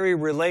they're very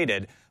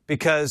related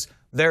because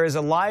there's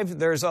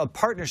a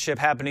partnership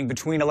happening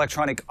between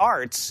Electronic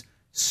Arts,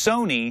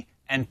 Sony,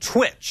 and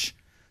Twitch.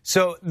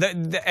 So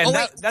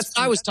that's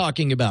I was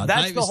talking about.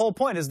 That's the whole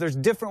point. Is there's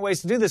different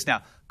ways to do this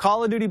now.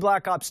 Call of Duty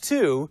Black Ops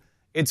 2,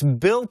 it's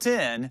built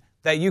in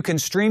that you can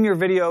stream your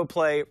video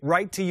play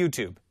right to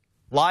YouTube,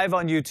 live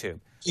on YouTube.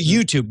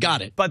 YouTube,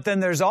 got it. But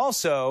then there's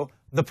also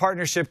the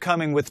partnership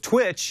coming with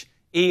Twitch,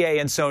 EA,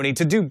 and Sony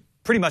to do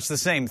pretty much the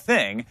same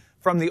thing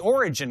from the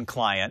Origin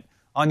client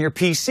on your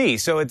PC.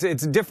 So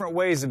it's different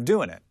ways of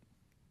doing it.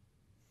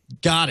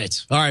 Got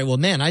it. All right. Well,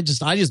 man, I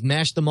just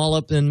mashed them all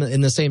up in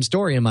the same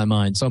story in my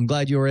mind. So I'm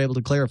glad you were able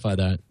to clarify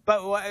that.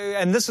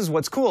 And this is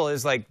what's cool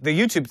is like the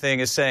YouTube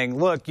thing is saying,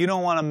 look, you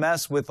don't want to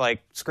mess with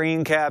like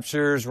screen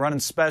captures, running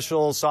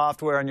special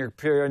software on your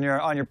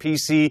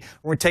PC.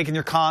 We're taking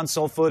your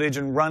console footage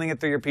and running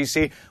it through your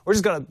PC. We're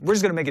just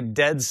gonna make it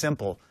dead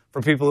simple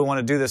for people who want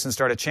to do this and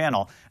start a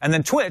channel. And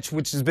then Twitch,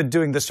 which has been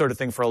doing this sort of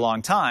thing for a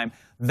long time,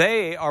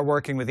 they are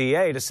working with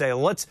EA to say,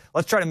 let's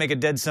try to make it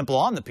dead simple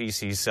on the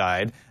PC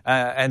side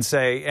and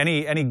say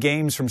any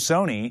games from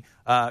Sony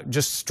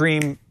just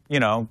stream,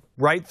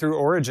 right through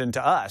Origin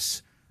to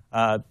us.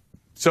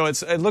 So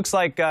it looks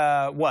like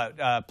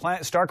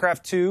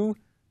StarCraft 2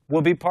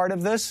 will be part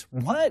of this.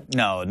 What?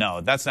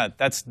 No, that's not.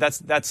 That's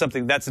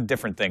something. That's a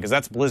different thing because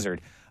that's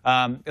Blizzard.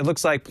 It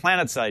looks like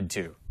PlanetSide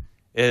 2.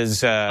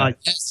 Is going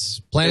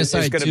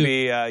to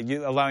be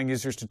allowing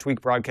users to tweak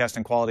broadcast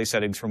and quality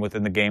settings from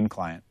within the game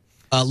client.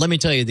 Let me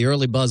tell you, the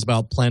early buzz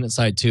about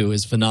PlanetSide 2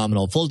 is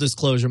phenomenal. Full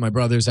disclosure, my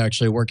brother's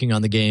actually working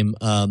on the game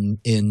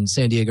in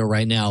San Diego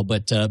right now,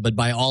 but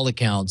by all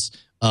accounts,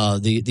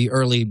 the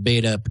early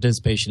beta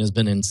participation has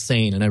been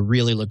insane, and I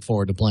really look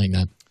forward to playing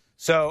that.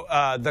 So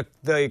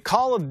the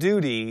Call of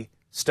Duty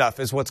stuff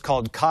is what's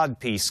called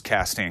codpiece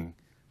casting.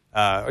 Do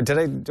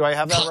I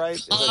have that right?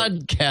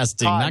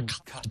 Codcasting, not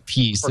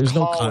codpiece. There's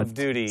no Call of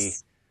Duty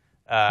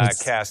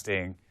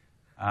casting.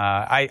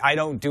 I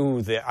don't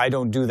do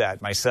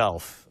that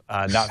myself.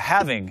 Not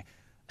having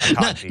a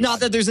codpiece. Not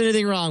that there's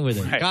anything wrong with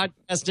it. Right.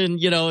 Codcasting,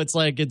 it's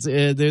like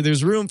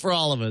there's room for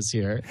all of us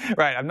here.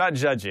 Right. I'm not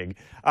judging.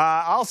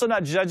 Also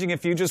not judging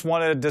if you just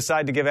want to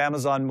decide to give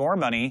Amazon more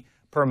money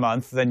per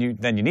month than you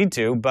need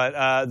to.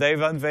 But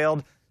they've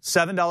unveiled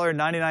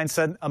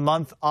 $7.99 a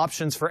month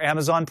options for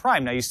Amazon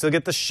Prime. Now, you still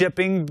get the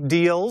shipping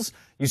deals.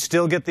 You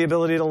still get the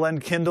ability to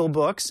lend Kindle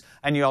books.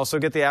 And you also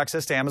get the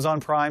access to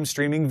Amazon Prime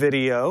streaming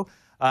video.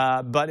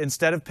 But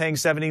instead of paying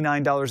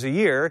 $79 a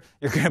year,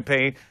 you're going to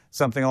pay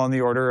something on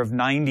the order of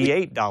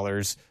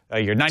 $98 a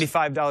year,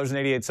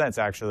 $95.88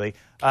 actually.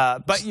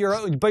 But you're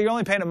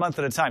only paying a month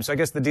at a time. So I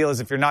guess the deal is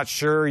if you're not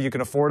sure you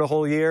can afford a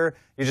whole year,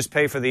 you just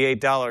pay for the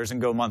 $8 and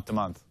go month to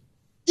month.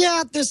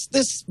 Yeah,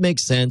 this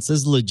makes sense.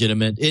 This is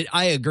legitimate.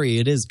 I agree.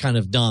 It is kind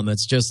of dumb.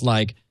 It's just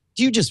like,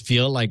 do you just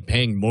feel like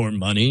paying more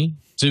money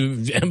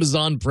to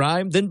Amazon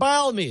Prime? Then by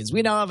all means,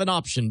 we now have an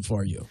option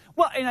for you.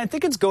 Well, and I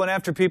think it's going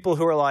after people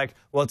who are like,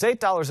 well, it's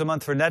 $8 a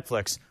month for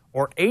Netflix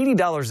or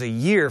 $80 a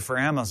year for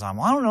Amazon.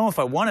 Well, I don't know if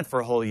I want it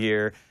for a whole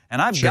year,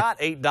 and I've got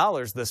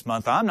 $8 this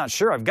month. I'm not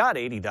sure I've got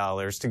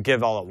 $80 to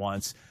give all at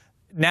once.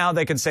 Now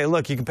they can say,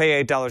 look, you can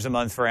pay $8 a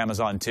month for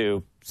Amazon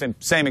too.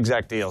 Same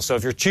exact deal. So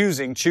if you're choose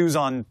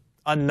on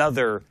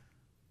another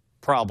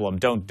problem.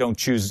 Don't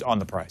choose on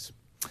the price.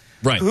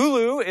 Right.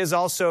 Hulu is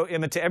also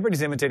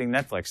everybody's imitating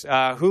Netflix.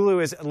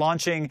 Hulu is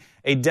launching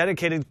a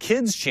dedicated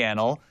kids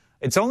channel.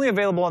 It's only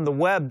available on the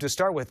web to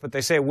start with, but they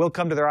say it will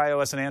come to their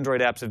iOS and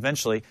Android apps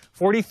eventually.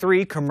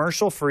 43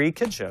 commercial-free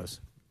kid shows.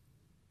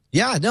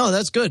 Yeah, no,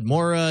 that's good.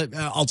 More,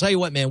 I'll tell you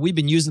what, man, we've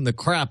been using the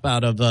crap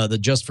out of the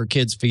Just for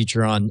Kids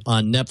feature on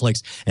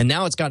Netflix, and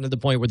now it's gotten to the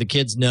point where the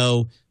kids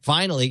know,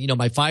 finally,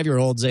 my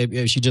 5-year-old,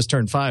 she just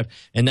turned 5,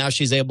 and now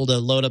she's able to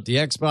load up the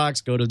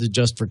Xbox, go to the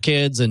Just for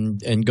Kids,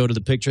 and go to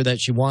the picture that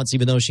she wants,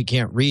 even though she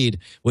can't read,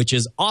 which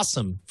is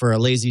awesome for a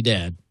lazy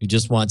dad who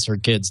just wants her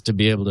kids to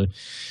be able to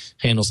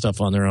handle stuff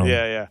on their own.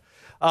 Yeah.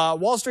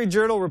 Wall Street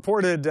Journal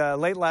reported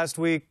late last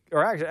week,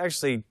 or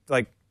actually,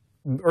 like,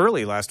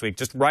 early last week,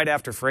 just right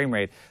after Frame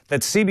Rate, that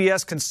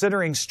CBS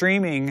considering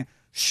streaming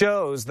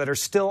shows that are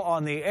still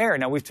on the air.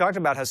 Now, we've talked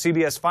about how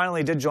CBS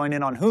finally did join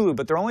in on Hulu,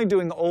 but they're only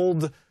doing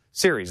old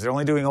series. They're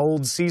only doing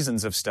old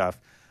seasons of stuff.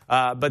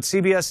 But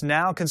CBS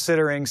now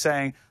considering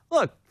saying,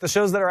 look, the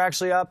shows that are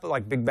actually up,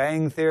 like Big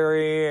Bang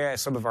Theory,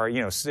 some of our,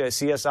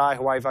 CSI,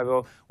 Hawaii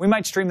Five-0, we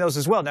might stream those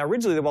as well. Now,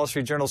 originally, the Wall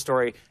Street Journal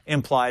story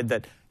implied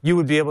that, you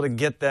would be able to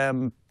get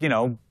them, you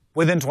know,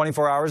 within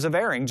 24 hours of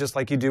airing, just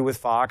like you do with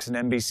Fox and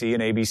NBC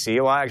and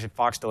ABC. Well, actually,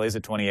 Fox delays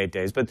it 28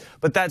 days, but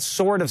that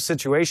sort of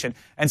situation.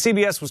 And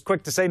CBS was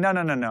quick to say,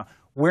 no.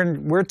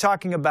 We're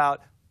talking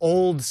about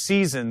old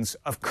seasons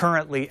of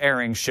currently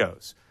airing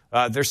shows.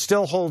 They're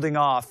still holding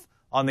off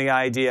on the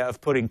idea of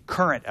putting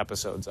current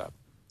episodes up.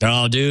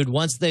 Oh, dude,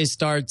 once they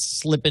start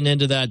slipping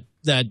into that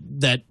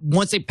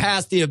once they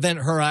pass the event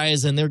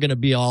horizon, they're going to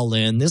be all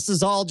in. This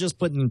is all just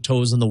putting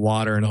toes in the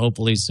water, and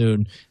hopefully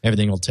soon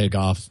everything will take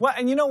off. Well,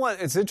 and you know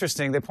what? It's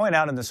interesting. They point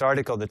out in this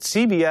article that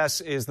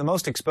CBS is the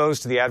most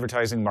exposed to the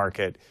advertising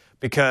market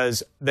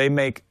because they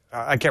make,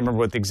 I can't remember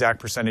what the exact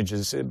percentage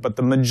is, but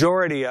the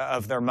majority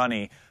of their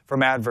money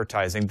from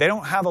advertising. They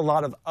don't have a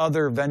lot of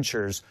other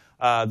ventures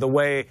the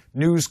way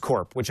News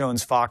Corp, which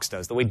owns Fox,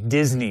 does, the way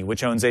Disney,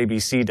 which owns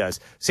ABC, does.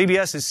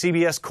 CBS is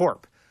CBS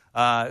Corp.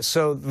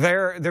 So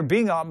they're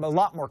being a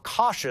lot more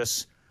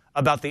cautious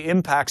about the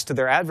impacts to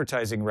their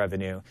advertising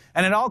revenue.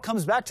 And it all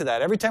comes back to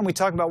that. Every time we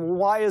talk about, well,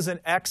 why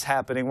isn't X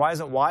happening? Why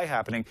isn't Y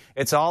happening?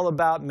 It's all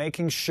about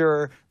making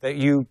sure that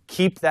you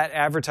keep that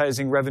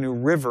advertising revenue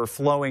river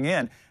flowing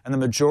in. And the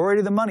majority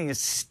of the money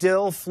is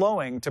still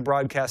flowing to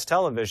broadcast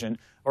television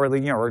or,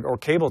 you know, or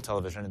cable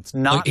television. It's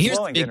not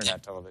flowing to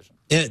internet television.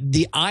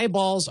 The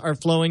eyeballs are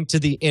flowing to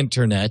the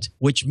internet,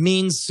 which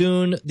means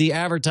soon the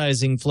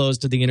advertising flows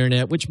to the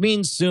internet, which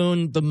means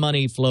soon the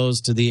money flows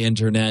to the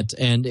internet,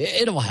 and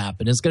it'll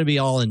happen. It's going to be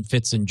all in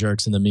fits and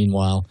jerks in the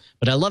meanwhile.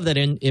 But I love that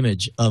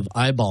image of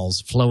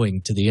eyeballs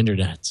flowing to the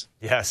internet.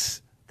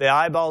 Yes, the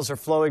eyeballs are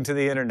flowing to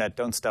the internet.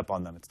 Don't step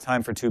on them. It's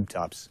time for Tube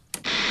Tops.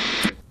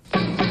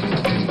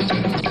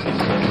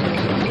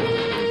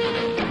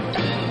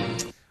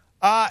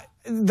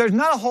 There's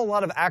not a whole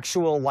lot of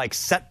actual, like,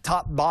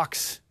 set-top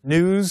box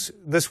news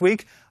this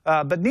week,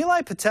 but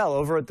Nilay Patel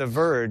over at The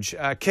Verge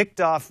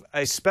kicked off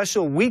a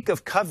special week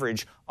of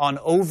coverage on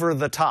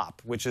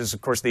over-the-top, which is,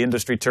 of course, the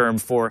industry term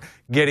for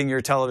getting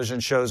your television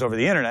shows over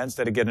the internet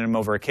instead of getting them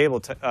over a cable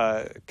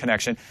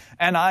connection.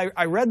 And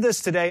I read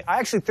this today. I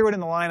actually threw it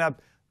in the lineup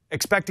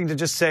expecting to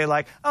just say,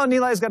 like, oh,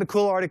 Nilay's got a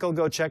cool article,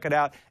 go check it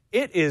out.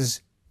 It is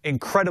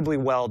incredibly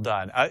well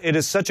done. It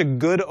is such a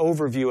good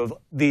overview of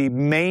the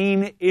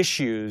main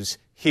issues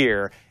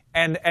here.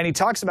 And he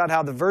talks about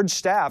how the Verge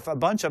staff, a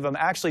bunch of them,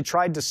 actually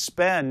tried to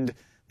spend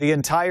the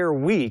entire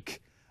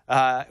week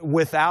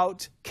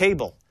without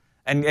cable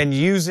and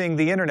using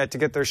the internet to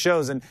get their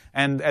shows. And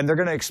they're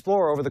going to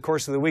explore over the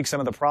course of the week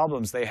some of the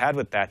problems they had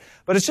with that.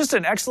 But it's just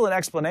an excellent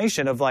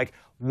explanation of, like,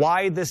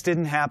 why this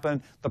didn't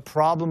happen, the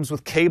problems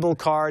with cable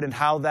card and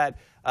how that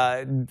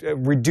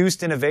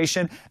reduced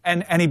innovation.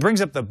 And he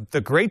brings up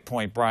the great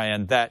point,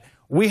 Brian, that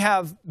we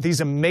have these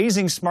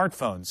amazing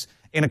smartphones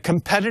in a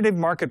competitive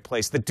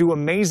marketplace that do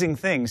amazing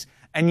things,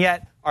 and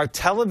yet our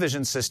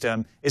television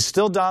system is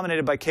still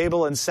dominated by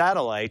cable and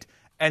satellite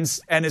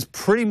and is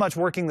pretty much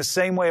working the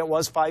same way it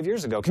was 5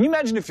 years ago. Can you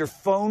imagine if your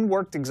phone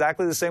worked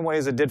exactly the same way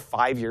as it did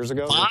 5 years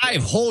ago?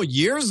 5 whole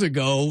years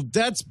ago?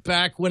 That's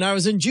back when I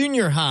was in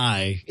junior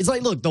high. It's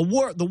like, look, the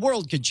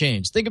world could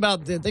change. Think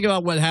about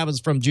what happens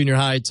from junior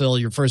high till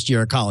your first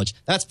year of college.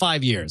 That's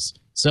 5 years.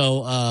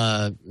 So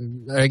I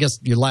guess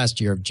your last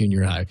year of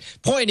junior high.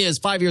 Point is,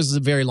 5 years is a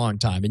very long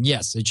time, and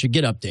yes, it should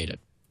get updated.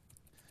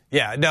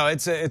 Yeah, no,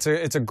 it's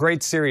a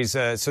great series,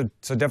 so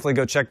definitely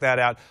go check that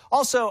out.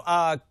 Also,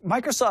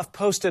 Microsoft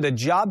posted a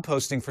job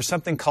posting for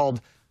something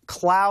called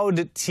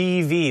Cloud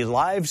TV.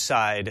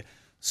 LiveSide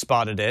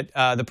spotted it.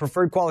 The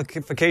preferred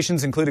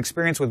qualifications include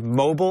experience with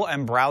mobile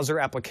and browser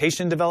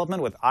application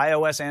development with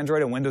iOS,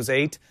 Android, and Windows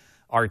 8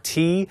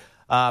 RT.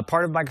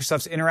 Part of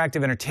Microsoft's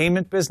interactive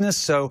entertainment business.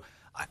 So,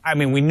 I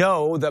mean, we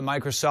know that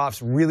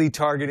Microsoft's really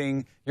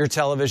targeting your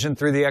television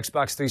through the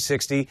Xbox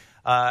 360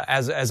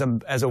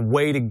 as a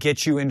way to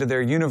get you into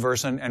their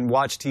universe and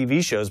watch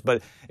TV shows.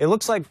 But it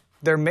looks like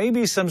there may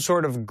be some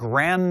sort of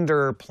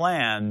grander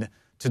plan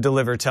to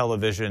deliver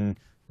television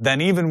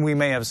than even we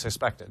may have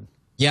suspected.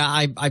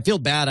 Yeah, I feel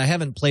bad. I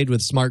haven't played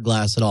with Smart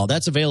Glass at all.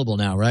 That's available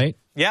now, right?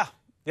 Yeah,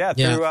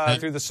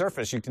 through the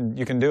Surface you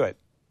can do it.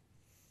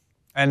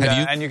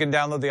 And you can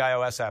download the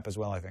iOS app as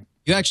well, I think.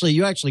 You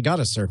actually got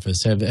a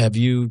Surface. Have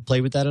you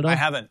played with that at all? I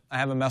haven't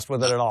messed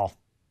with it at all.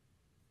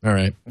 All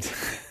right.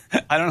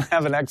 I don't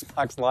have an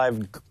Xbox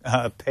Live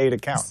paid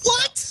account.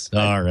 What?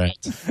 All right.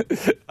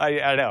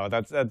 I know.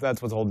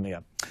 That's what's holding me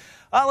up.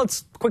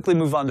 Let's quickly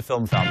move on to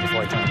Film Found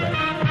before I turn it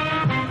right.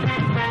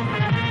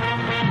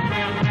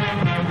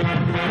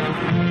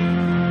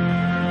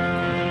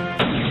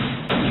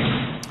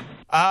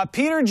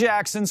 Peter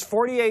Jackson's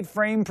 48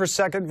 frame per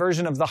second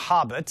version of The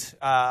Hobbit,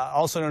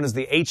 also known as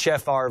the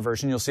HFR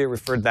version, you'll see it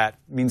referred to that,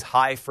 means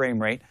high frame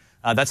rate.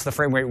 That's the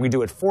frame rate we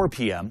do at 4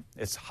 p.m.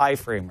 It's high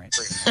frame rate.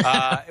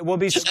 It will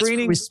be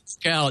screening. We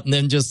scout and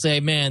then just say,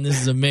 man,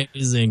 this is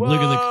amazing. Whoa,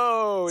 look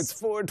at it's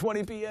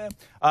 4:20 p.m.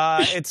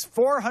 It's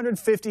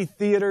 450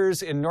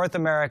 theaters in North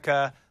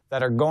America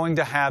that are going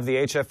to have the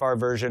HFR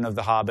version of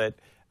The Hobbit.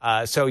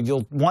 So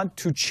you'll want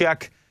to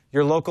check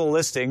your local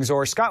listings,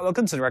 or Scott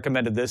Wilkinson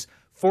recommended this.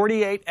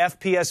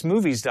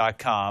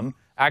 48fpsmovies.com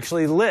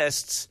actually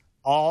lists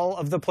all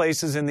of the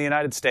places in the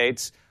United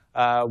States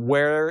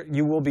where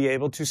you will be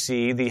able to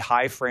see the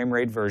high frame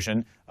rate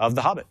version of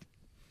The Hobbit.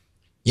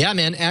 Yeah,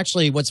 man.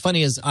 Actually, what's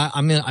funny is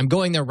I'm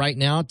going there right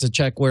now to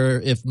check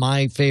if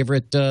my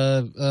favorite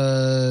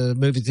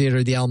movie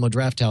theater, the Alamo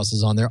Drafthouse,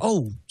 is on there.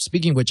 Oh,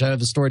 speaking of which, I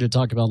have a story to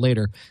talk about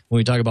later when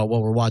we talk about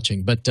what we're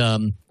watching. But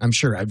I'm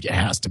sure it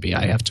has to be.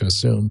 I have to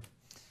assume.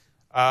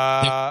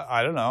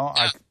 I don't know.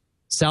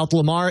 South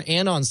Lamar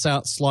and on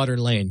South Slaughter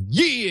Lane.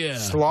 Yeah,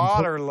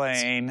 Slaughter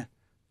Lane.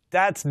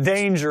 That's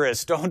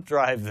dangerous. Don't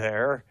drive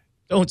there.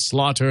 Don't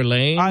Slaughter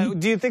Lane.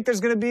 Do you think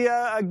there's going to be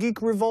a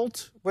geek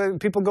revolt where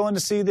people going to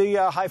see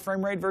the high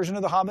frame rate version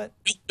of The Hobbit?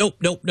 Nope.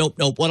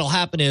 What'll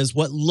happen is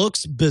what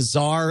looks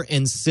bizarre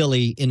and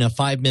silly in a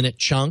 5-minute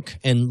chunk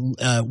and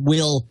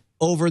will,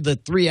 over the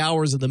 3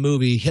 hours of the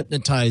movie,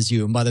 hypnotize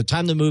you. And by the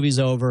time the movie's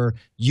over,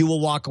 you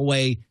will walk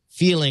away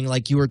feeling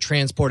like you were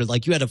transported,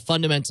 like you had a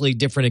fundamentally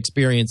different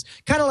experience,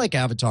 kind of like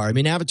Avatar. I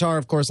mean, Avatar,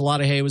 of course, a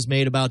lot of hay was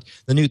made about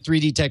the new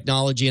 3D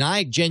technology, and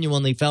I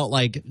genuinely felt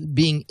like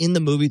being in the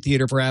movie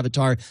theater for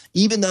Avatar,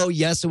 even though,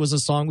 yes, it was a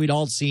song we'd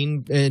all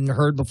seen and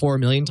heard before a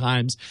million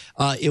times,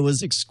 it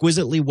was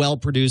exquisitely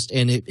well-produced,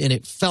 and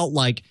it felt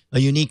like a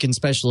unique and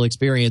special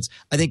experience.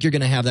 I think you're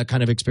going to have that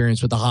kind of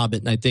experience with The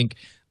Hobbit, and I think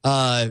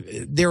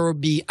there will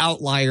be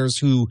outliers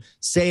who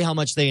say how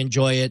much they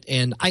enjoy it,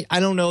 and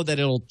I don't know that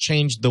it'll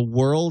change the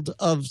world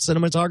of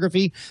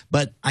cinematography,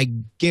 but I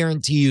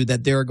guarantee you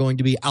that there are going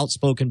to be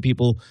outspoken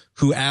people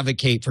who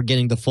advocate for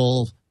getting the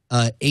full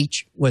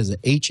HFPS?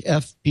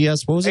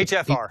 What was it?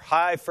 HFR,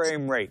 high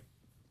frame rate.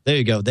 There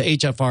you go, the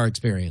HFR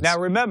experience. Now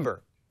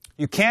remember,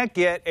 you can't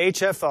get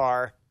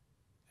HFR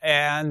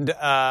and wait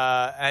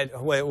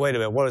a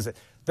minute, what is it?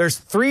 There's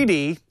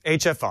 3D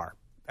HFR.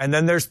 And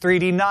then there's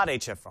 3D not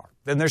HFR.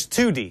 Then there's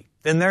 2D.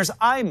 Then there's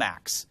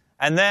IMAX.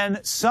 And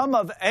then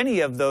any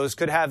of those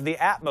could have the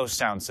Atmos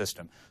sound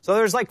system. So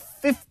there's like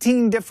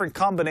 15 different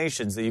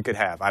combinations that you could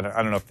have. I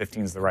don't know if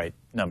 15 is the right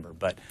number,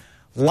 but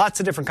lots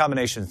of different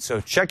combinations.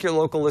 So check your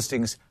local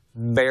listings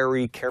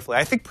very carefully.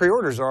 I think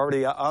pre-orders are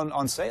already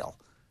on sale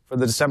for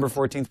the December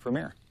 14th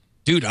premiere.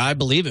 Dude, I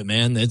believe it,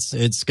 man.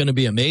 It's going to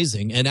be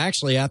amazing. And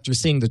actually, after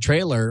seeing the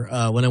trailer,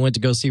 when I went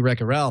to go see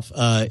Wreck-It Ralph,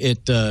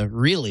 it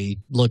really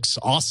looks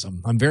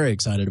awesome. I'm very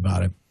excited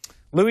about it.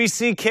 Louis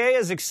C.K.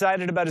 is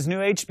excited about his new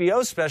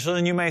HBO special,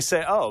 and you may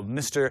say, oh,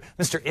 Mr.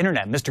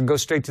 Internet, Mr. Go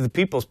Straight to the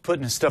People's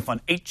putting his stuff on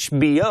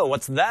HBO.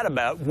 What's that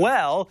about?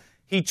 Well,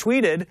 he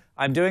tweeted,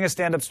 I'm doing a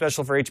stand-up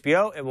special for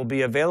HBO. It will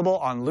be available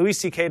on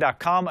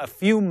louisck.com a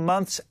few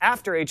months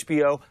after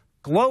HBO,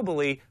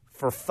 globally,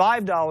 for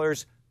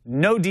 $5,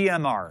 no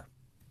DMR.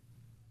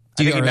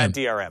 I think he meant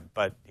DRM,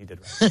 but he did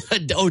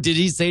right. Oh, did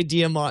he say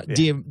DMR?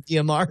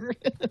 DMR?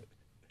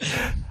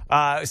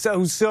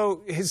 So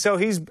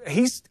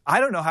he's I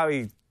don't know how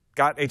he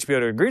got HBO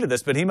to agree to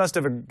this, but he must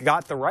have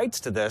got the rights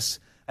to this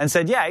and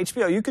said, yeah,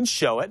 HBO, you can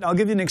show it, and I'll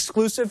give you an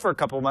exclusive for a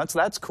couple of months.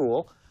 That's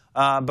cool.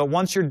 But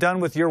once you're done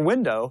with your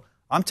window,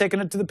 I'm taking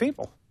it to the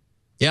people.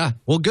 Yeah,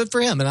 well, good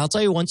for him. And I'll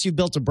tell you, once you've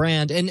built a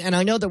brand, and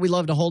I know that we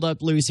love to hold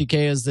up Louis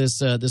C.K. as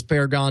this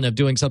paragon of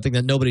doing something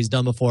that nobody's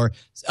done before.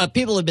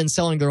 People have been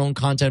selling their own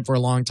content for a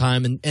long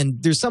time,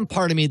 and there's some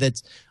part of me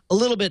that's a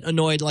little bit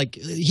annoyed. Like,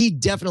 he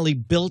definitely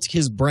built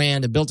his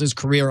brand and built his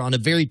career on a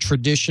very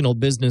traditional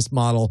business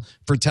model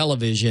for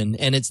television,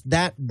 and it's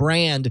that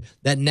brand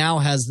that now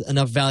has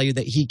enough value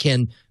that he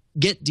can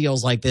get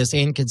deals like this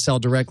and can sell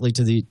directly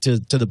to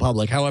the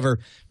public. However,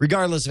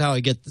 regardless of how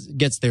he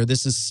gets there,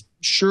 this is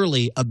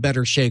surely a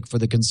better shake for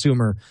the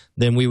consumer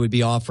than we would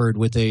be offered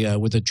with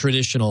a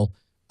traditional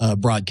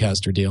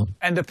broadcaster deal.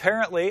 And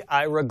apparently,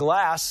 Ira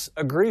Glass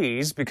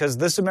agrees, because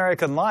This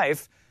American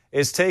Life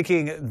is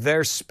taking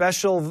their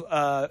special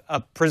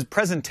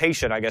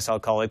presentation, I guess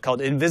I'll call it,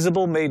 called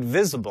Invisible Made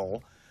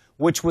Visible,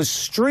 which was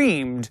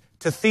streamed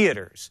to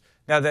theaters.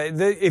 Now,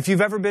 if you've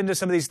ever been to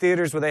some of these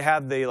theaters where they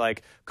have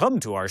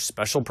come to our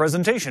special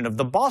presentation of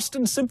the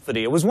Boston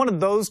Symphony, it was one of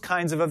those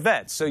kinds of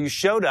events. So you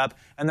showed up,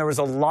 and there was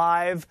a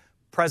live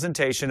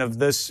presentation of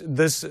this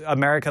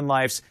American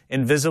Life's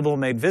Invisible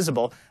Made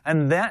Visible,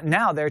 and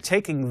now they're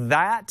taking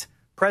that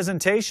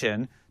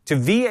presentation to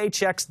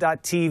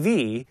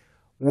VHX.TV,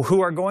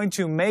 who are going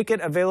to make it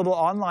available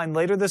online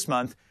later this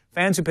month.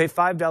 Fans who pay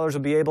 $5 will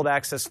be able to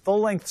access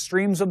full-length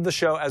streams of the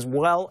show as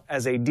well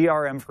as a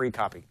DRM-free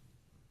copy.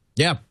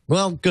 Yeah,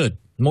 well, good.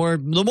 The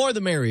more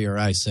the merrier,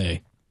 I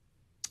say.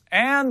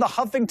 And the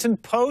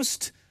Huffington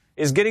Post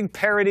is getting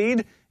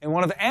parodied in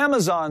one of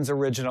Amazon's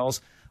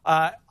originals.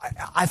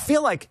 I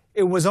feel like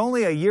it was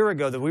only a year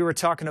ago that we were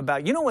talking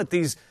about, you know what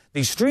these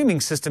streaming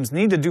systems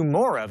need to do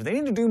more of? They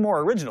need to do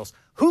more originals.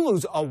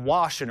 Hulu's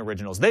awash in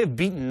originals. They've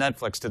beaten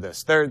Netflix to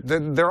this.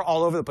 They're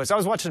all over the place. I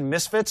was watching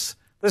Misfits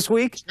this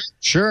week.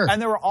 Sure.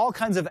 And there were all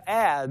kinds of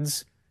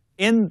ads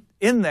in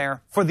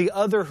there for the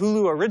other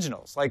Hulu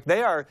originals.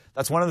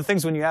 That's one of the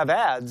things when you have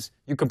ads,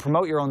 you can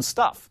promote your own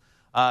stuff.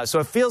 So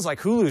it feels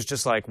like Hulu's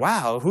just like,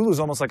 wow, Hulu's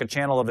almost like a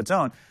channel of its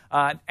own.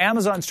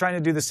 Amazon's trying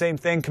to do the same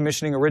thing,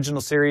 commissioning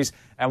original series,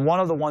 and one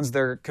of the ones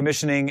they're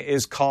commissioning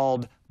is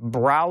called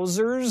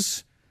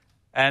Browsers.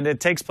 and it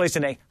takes place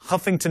in a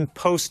Huffington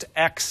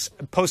Post-esque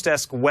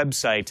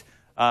website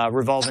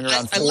revolving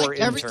around four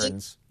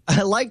interns.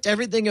 I liked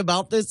everything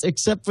about this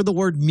except for the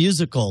word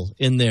musical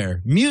in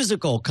there.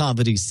 Musical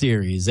comedy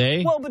series,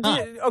 eh? Well,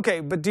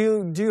 but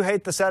do you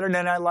hate the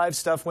Saturday Night Live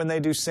stuff when they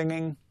do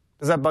singing?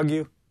 Does that bug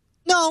you?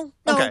 No,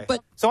 okay.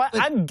 but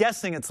I'm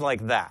guessing it's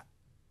like that.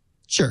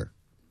 Sure.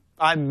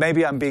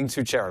 Maybe I'm being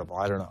too charitable.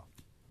 I don't know.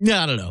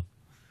 Yeah, I don't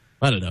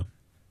know.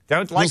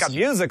 Don't like a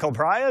musical,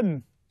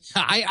 Brian?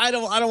 I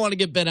don't want to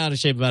get bent out of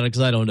shape about it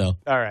because I don't know.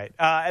 All right.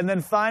 And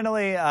then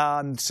finally,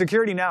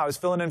 Security Now. I was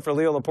filling in for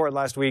Leo Laporte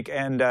last week,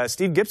 and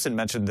Steve Gibson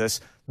mentioned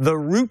this. The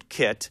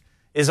Rootkit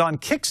is on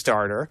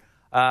Kickstarter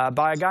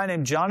by a guy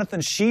named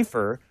Jonathan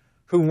Schieffer,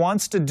 who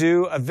wants to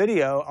do a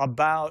video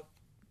about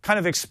kind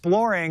of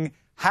exploring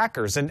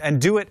hackers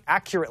and do it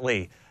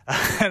accurately.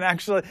 and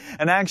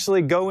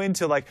actually go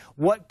into like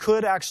what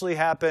could actually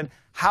happen,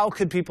 how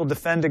could people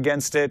defend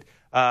against it,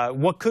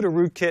 what could a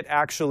rootkit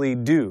actually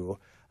do.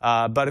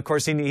 But of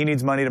course he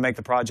needs money to make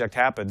the project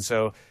happen,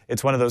 so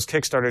it's one of those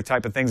Kickstarter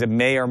type of things that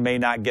may or may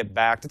not get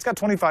backed. It's got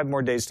 25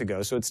 more days to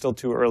go, so it's still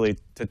too early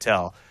to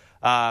tell.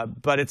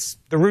 But it's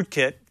the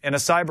rootkit. In a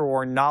cyber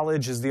war,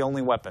 knowledge is the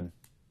only weapon.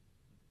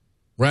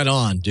 Right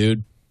on,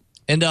 dude.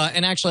 And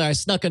actually, I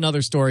snuck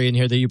another story in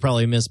here that you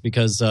probably missed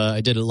because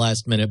I did it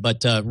last minute.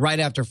 But right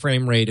after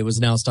Frame Rate, it was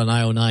announced on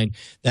IO9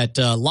 that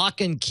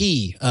Lock and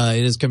Key,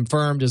 it is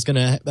confirmed, is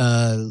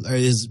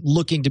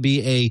looking to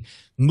be a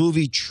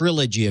movie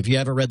trilogy. If you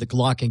haven't read the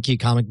Lock and Key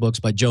comic books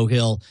by Joe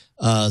Hill,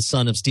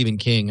 son of Stephen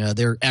King,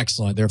 they're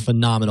excellent. They're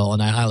phenomenal,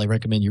 and I highly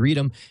recommend you read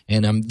them.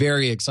 And I'm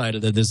very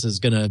excited that this is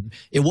going to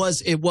 – there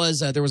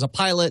was a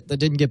pilot that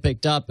didn't get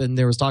picked up, and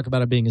there was talk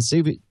about it being a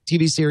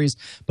TV series.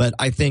 But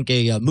I think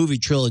a movie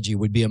trilogy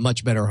would be a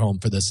much better home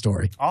for this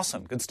story.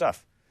 Awesome. Good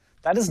stuff.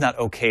 That is not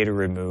okay to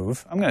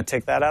remove. I'm going to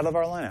take that out of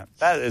our lineup.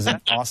 That is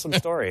an awesome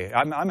story.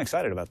 I'm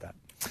excited about that.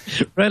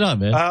 Right on,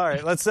 man. All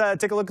right, let's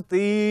take a look at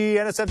the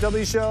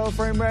NSFW show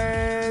Frame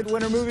Rate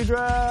Winter Movie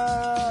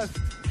Draft.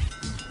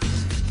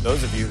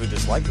 Those of you who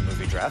dislike the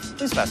movie draft,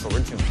 please fast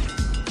forward 2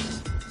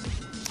 minutes.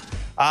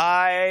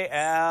 I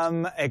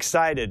am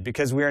excited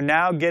because we are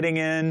now getting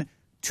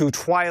into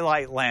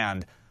Twilight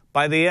Land.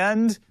 By the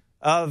end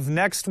of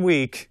next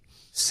week,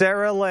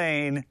 Sarah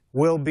Lane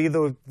will be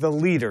the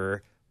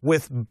leader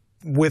with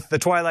the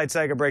Twilight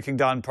Saga Breaking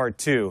Dawn Part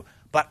 2.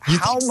 But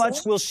how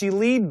much will she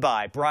lead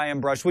by, Brian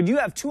Brushwood? You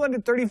have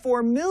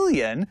 $234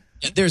 million.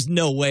 There's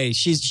no way.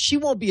 She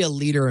won't be a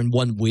leader in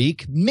 1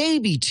 week,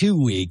 maybe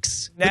 2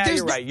 weeks. Nah,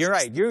 you're right. You're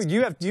right.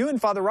 You and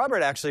Father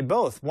Robert actually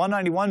both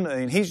 $191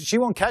 million. She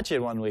won't catch it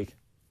in 1 week.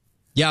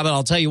 Yeah, but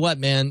I'll tell you what,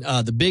 man.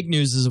 The big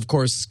news is, of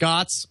course,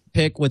 Scott's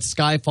pick with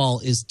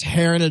Skyfall is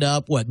tearing it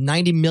up. What,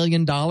 $90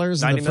 million?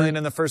 $90 million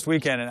in the first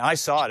weekend, and I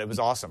saw it. It was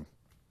awesome.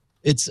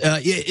 It's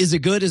is it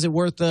good? Is it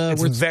worth?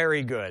 It's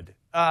very good.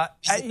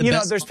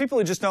 There's people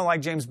who just don't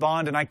like James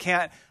Bond, and I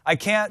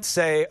can't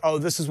say, oh,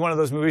 this is one of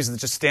those movies that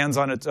just stands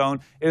on its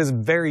own. It is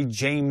very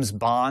James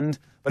Bond.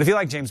 But if you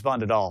like James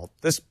Bond at all,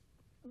 this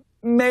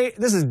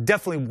is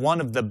definitely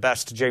one of the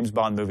best James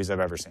Bond movies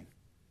I've ever seen.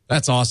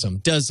 That's awesome.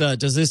 Does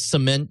this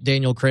cement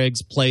Daniel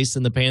Craig's place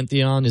in the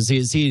pantheon? Is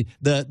he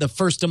the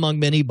first among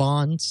many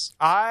Bonds?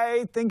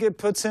 I think it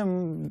puts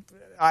him.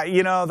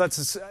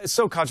 It's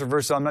so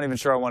controversial. I'm not even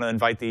sure I want to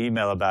invite the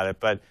email about it,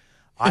 but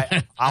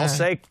I'll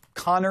say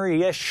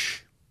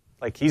Connery-ish.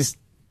 Like he's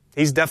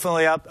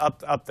definitely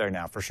up there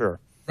now for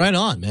sure. Right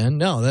on, man.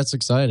 No, that's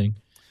exciting.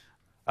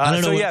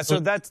 So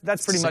that's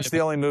pretty much the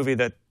only movie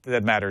that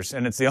matters,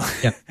 and it's the only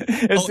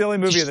the only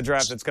movie of the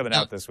draft that's coming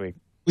out this week.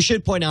 We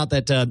should point out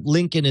that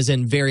Lincoln is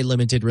in very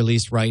limited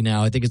release right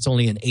now. I think it's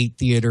only in 8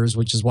 theaters,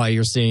 which is why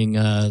you're seeing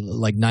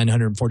like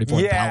 944.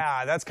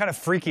 Yeah, that's kind of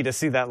freaky to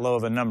see that low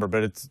of a number,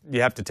 but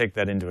you have to take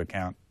that into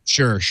account.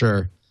 Sure.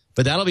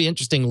 But that'll be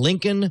interesting.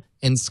 Lincoln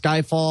and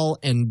Skyfall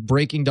and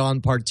Breaking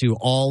Dawn Part 2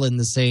 all in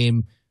the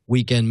same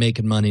weekend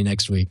making money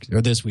next week,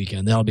 or this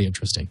weekend. That'll be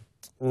interesting.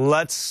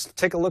 Let's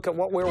take a look at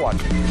what we're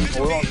watching.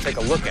 Well, we won't take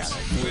a look at it.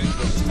 We'll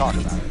just talk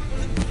about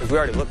it, because we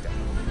already looked at it.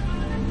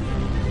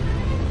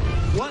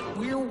 What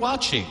we're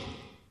watching.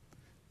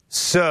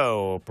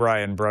 So,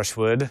 Brian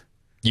Brushwood.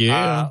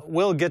 Yeah.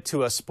 We'll get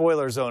to a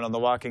spoiler zone on The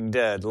Walking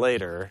Dead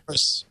later. Of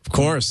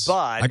course.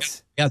 But I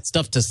got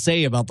stuff to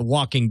say about The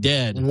Walking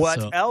Dead.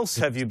 What else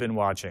have you been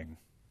watching?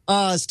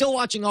 Still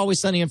watching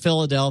Always Sunny in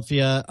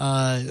Philadelphia.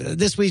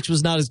 This week's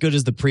was not as good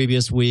as the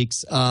previous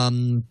weeks,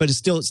 but it's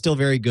still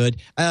very good.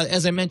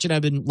 As I mentioned,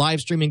 I've been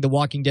live streaming the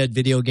Walking Dead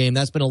video game.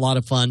 That's been a lot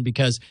of fun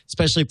because,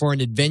 especially for an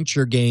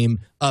adventure game,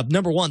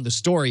 number one, the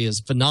story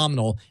is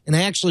phenomenal. And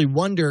I actually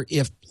wonder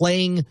if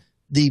playing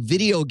the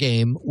video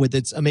game with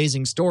its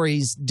amazing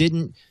stories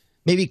didn't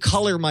maybe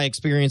color my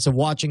experience of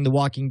watching the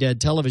Walking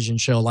Dead television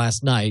show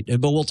last night.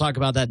 But we'll talk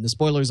about that in the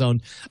spoiler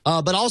zone.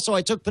 But also,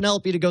 I took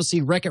Penelope to go see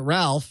Wreck-It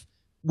Ralph,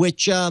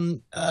 which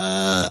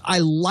I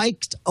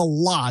liked a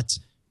lot,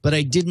 but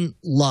I didn't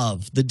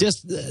love.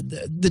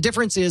 The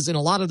difference is, in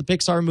a lot of the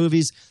Pixar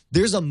movies,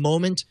 there's a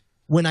moment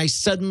when I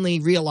suddenly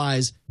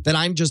realize that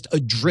I'm just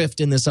adrift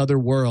in this other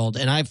world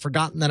and I've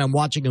forgotten that I'm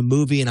watching a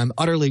movie and I'm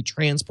utterly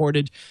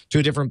transported to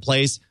a different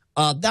place.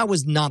 That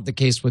was not the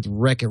case with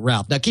Wreck-It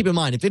Ralph. Now, keep in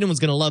mind, if anyone's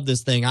going to love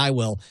this thing, I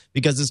will,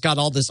 because it's got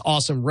all this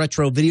awesome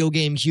retro video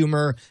game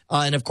humor.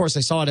 And, of course, I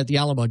saw it at the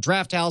Alamo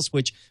Drafthouse,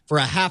 which for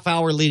a half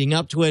hour leading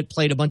up to it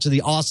played a bunch of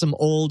the awesome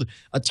old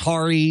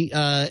Atari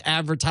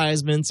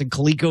advertisements and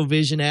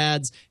ColecoVision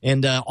ads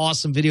and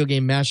awesome video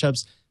game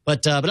mashups.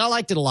 But I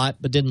liked it a lot,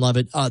 but didn't love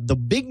it. The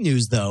big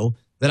news, though,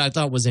 that I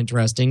thought was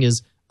interesting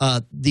is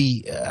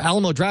the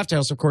Alamo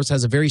Drafthouse, of course,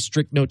 has a very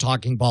strict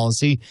no-talking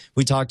policy.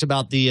 We talked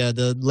about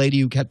the lady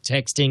who kept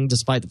texting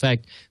despite the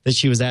fact that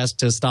she was asked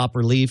to stop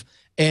or leave.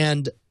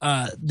 And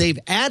they've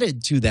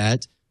added to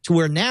that to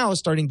where now,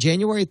 starting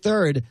January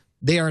 3rd,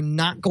 they are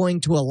not going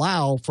to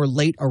allow for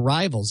late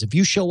arrivals. If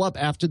you show up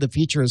after the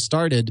feature has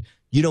started,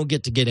 you don't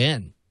get to get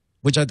in,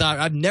 which I thought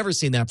I've never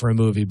seen that for a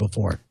movie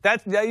before.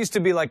 That used to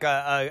be like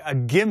a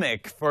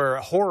gimmick for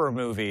horror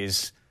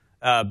movies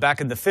back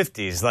in the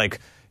 50s. Like,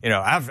 you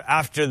know,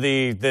 after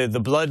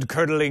the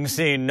blood-curdling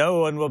scene, no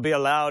one will be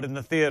allowed in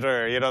the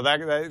theater. You know,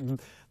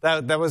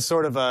 that was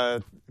sort of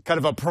a kind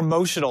of a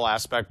promotional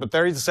aspect. But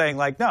they're saying,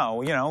 like,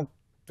 no, you know,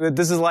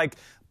 this is like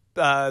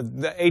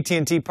the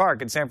AT&T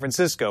Park in San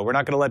Francisco. We're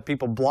not going to let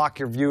people block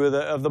your view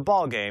of the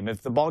ball game.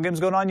 If the ball game's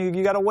going on,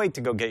 you got to wait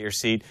to go get your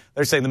seat.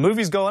 They're saying the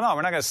movie's going on.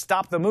 We're not going to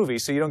stop the movie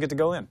so you don't get to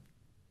go in.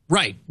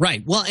 Right.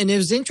 Well, and it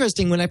was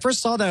interesting. When I first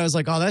saw that, I was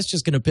like, oh, that's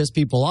just going to piss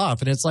people off.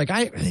 And it's like,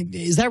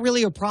 is that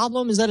really a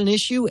problem? Is that an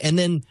issue? And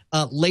then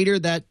later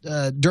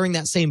during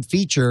that same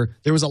feature,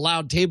 there was a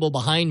loud table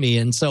behind me.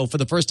 And so for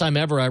the first time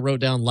ever, I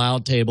wrote down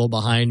loud table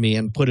behind me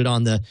and put it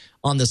on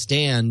the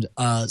stand.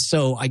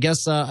 So I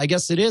guess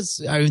it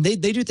is. I mean, they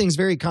do things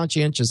very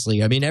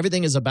conscientiously. I mean,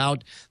 everything is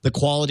about the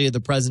quality of the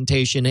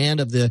presentation and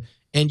of the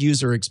end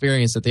user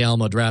experience at the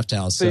Alamo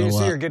Drafthouse. So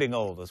you're getting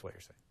old, is what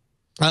you're saying.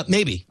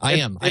 Maybe. I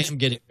am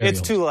getting It's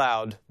old. too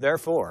loud.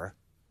 Therefore,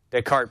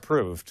 Descartes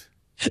proved.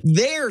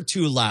 They're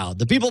too loud.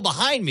 The people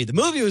behind me. The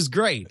movie was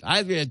great.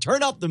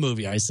 Turn up the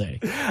movie, I say.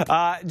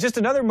 Just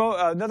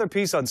another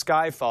piece on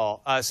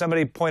Skyfall.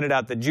 Somebody pointed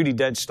out that Judi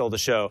Dench stole the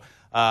show.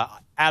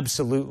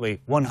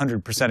 Absolutely,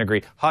 100%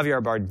 agree.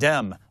 Javier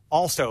Bardem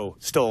also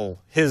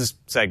stole his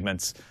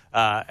segments.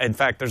 In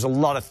fact, there's a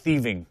lot of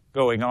thieving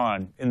going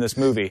on in this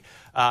movie.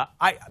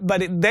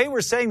 They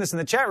were saying this in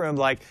the chat room,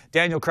 like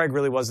Daniel Craig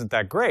really wasn't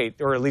that great,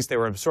 or at least they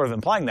were sort of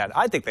implying that.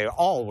 I think they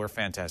all were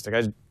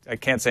fantastic. I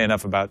can't say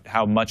enough about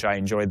how much I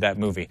enjoyed that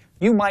movie.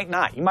 You might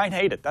not. You might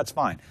hate it. That's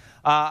fine.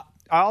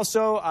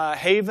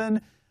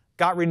 Haven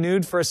got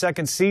renewed for a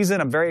second season.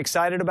 I'm very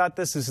excited about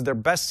this. This is their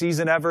best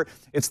season ever.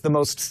 It's the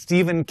most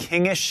Stephen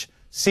King-ish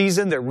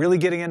season. They're really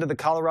getting into the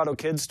Colorado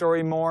Kid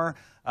story more.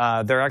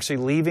 They're actually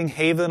leaving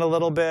Haven a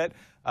little bit.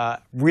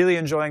 Really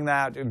enjoying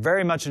that.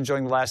 Very much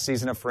enjoying the last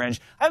season of Fringe.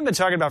 I haven't been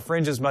talking about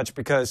Fringe as much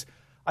because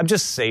I'm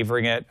just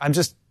savoring it.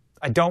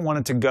 I don't want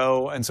it to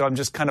go, and so I'm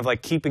just kind of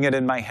like keeping it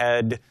in my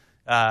head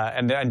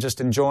and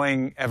just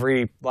enjoying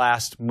every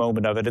last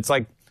moment of it. It's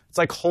like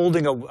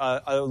holding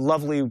a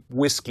lovely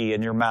whiskey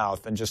in your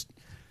mouth and just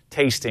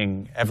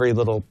tasting every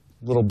little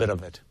bit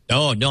of it.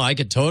 Oh, no, I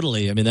could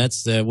totally. I mean,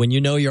 that's when you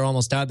know you're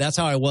almost out. That's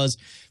how I was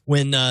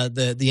when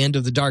the end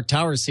of the Dark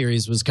Tower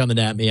series was coming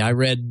at me. I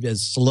read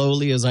as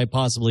slowly as I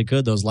possibly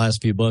could those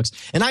last few books.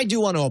 And I do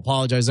want to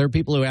apologize. There are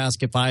people who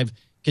ask if I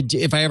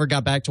ever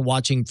got back to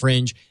watching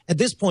Fringe. At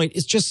this point,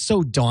 it's just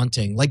so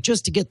daunting. Like,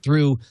 just to get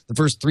through the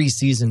first 3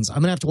 seasons, I'm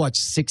going to have to watch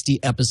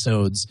 60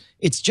 episodes.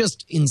 It's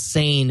just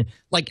insane.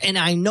 Like, and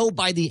I know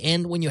by the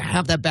end, when you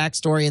have that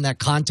backstory and that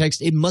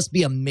context, it must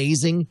be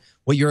amazing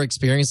what you're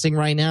experiencing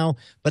right now.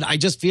 But I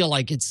just feel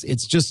like it's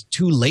just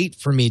too late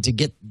for me to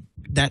get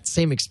that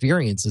same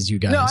experience as you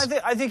guys. No,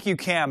 I think you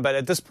can. But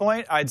at this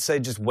point, I'd say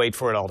just wait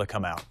for it all to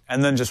come out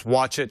and then just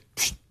watch it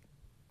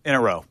in a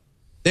row.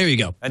 There you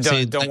go. And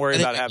don't worry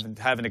about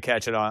having to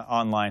catch it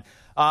online.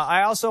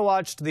 I also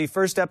watched the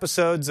first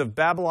episodes of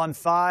Babylon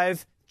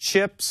 5,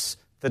 Chips,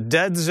 The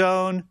Dead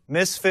Zone,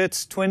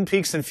 Misfits, Twin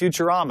Peaks, and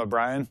Futurama,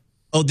 Brian.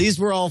 Oh, these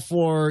were all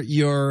for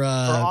your... for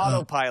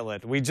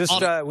autopilot. We just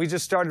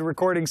started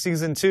recording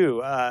season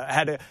 2.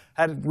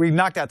 We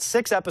knocked out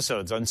 6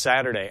 episodes on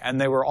Saturday, and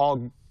they were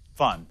all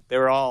fun. They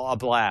were all a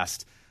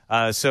blast.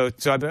 So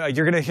you're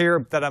going to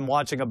hear that I'm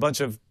watching a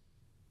bunch of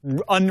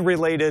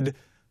unrelated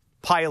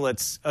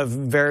pilots of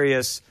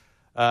various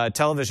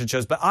television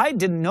shows. But I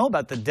didn't know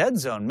about The Dead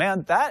Zone.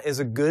 Man, that is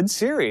a good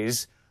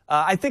series.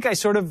 I think I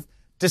sort of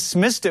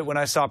dismissed it when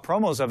I saw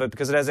promos of it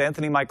because it has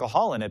Anthony Michael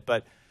Hall in it.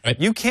 But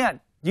you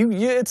can't.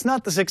 It's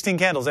not the 16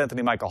 Candles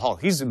Anthony Michael Hall.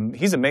 He's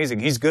amazing.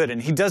 He's good.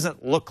 And he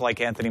doesn't look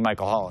like Anthony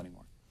Michael Hall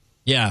anymore.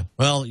 Yeah.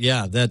 Well,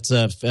 yeah. That's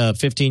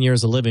 15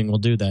 years of living will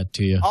do that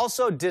to you.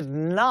 Also did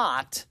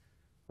not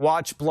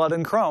watch Blood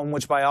and Chrome,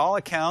 which by all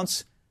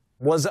accounts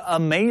was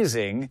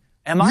amazing.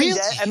 Am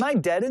I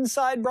dead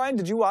inside, Brian?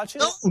 Did you watch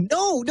it?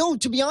 No.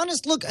 To be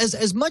honest, look,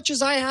 as much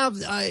as I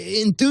have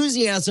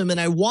enthusiasm and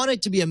I want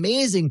it to be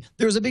amazing,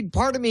 there's a big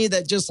part of me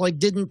that just like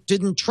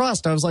didn't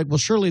trust. I was like, well,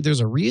 surely there's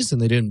a reason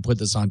they didn't put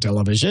this on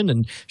television,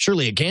 and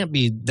surely it can't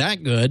be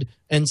that good.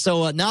 And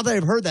so now that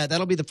I've heard that,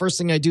 that'll be the first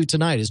thing I do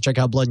tonight is check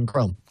out Blood and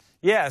Chrome.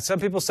 Yeah, some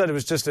people said it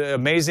was just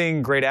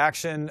amazing, great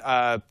action.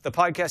 The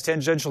podcast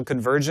Tangential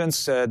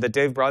Convergence that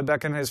Dave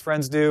Broadbeck and his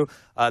friends do,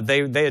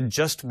 they had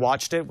just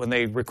watched it when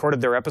they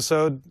recorded their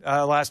episode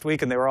last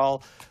week, and they were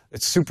all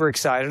super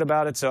excited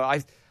about it. So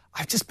I've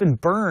just been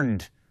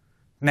burned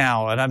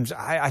now, and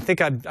I think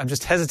I'm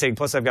just hesitating.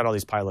 Plus, I've got all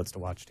these pilots to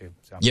watch too.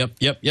 So.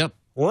 Yep.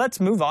 Let's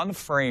move on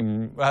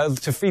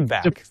to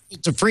feedback.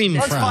 To Frame.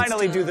 Let's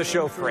finally do the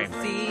show Frame.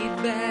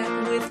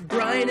 Feedback with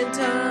Brian and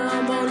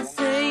Tom on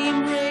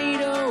Frame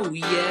Radio.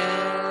 Yeah.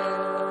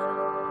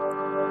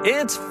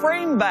 It's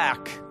Frame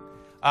Back.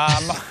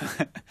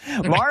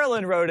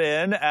 Marlon wrote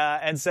in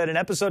and said in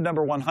episode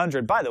number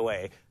 100, by the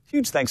way,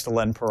 huge thanks to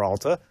Len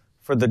Peralta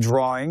for the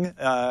drawing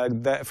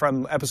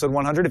from episode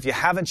 100. If you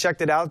haven't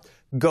checked it out,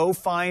 go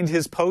find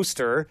his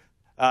poster.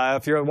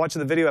 If you're watching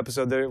the video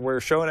episode,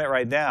 we're showing it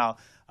right now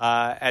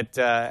at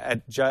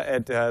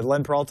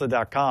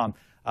lenperalta.com.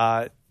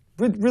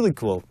 Really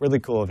cool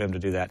of him to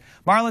do that.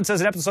 Marlon says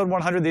in episode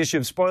 100, the issue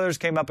of spoilers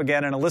came up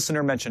again, and a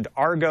listener mentioned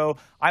Argo.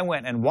 I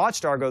went and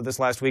watched Argo this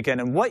last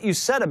weekend, and what you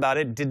said about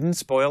it didn't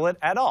spoil it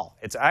at all.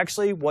 It's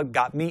actually what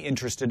got me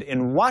interested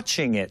in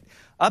watching it.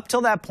 Up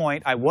till that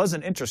point, I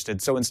wasn't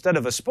interested, so instead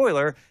of a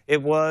spoiler,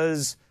 it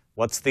was,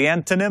 what's the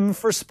antonym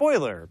for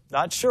spoiler?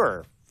 Not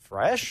sure.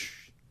 Fresh?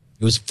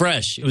 It was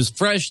fresh. It was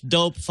fresh,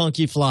 dope,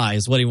 funky fly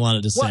is what he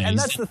wanted to say. Well, and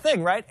that's the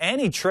thing, right?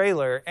 Any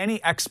trailer,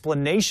 any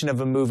explanation of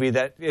a movie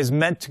that is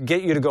meant to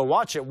get you to go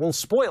watch it will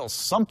spoil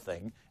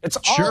something. It's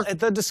all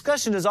the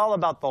discussion is all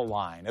about the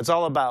line. It's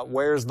all about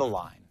where's the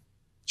line.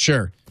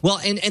 Sure.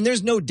 Well, and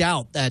there's no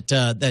doubt that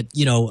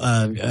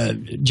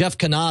Jeff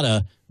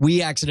Kanata,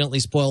 we accidentally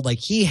spoiled. Like,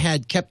 he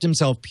had kept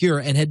himself pure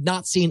and had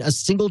not seen a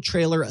single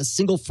trailer, a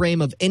single frame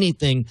of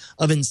anything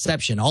of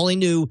Inception. All he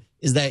knew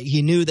is that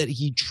he knew that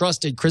he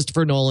trusted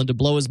Christopher Nolan to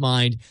blow his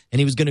mind, and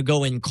he was going to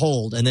go in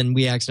cold. And then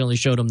we accidentally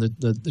showed him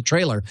the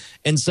trailer.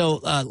 And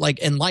so,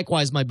 and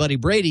likewise, my buddy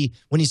Brady,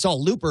 when he saw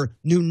Looper,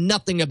 knew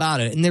nothing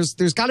about it. And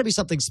there's got to be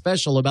something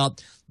special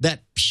about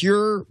that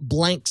pure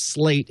blank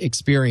slate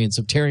experience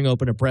of tearing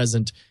open a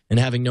present and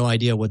having no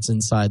idea what's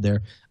inside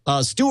there.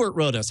 Stuart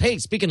wrote us, hey,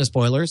 speaking of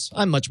spoilers,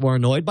 I'm much more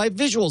annoyed by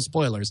visual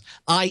spoilers,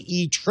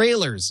 i.e.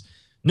 trailers.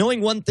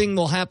 Knowing one thing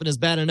will happen is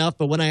bad enough,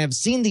 but when I have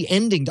seen the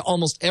ending to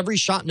almost every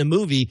shot in a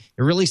movie,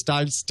 it really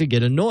starts to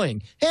get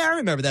annoying. Hey, I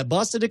remember that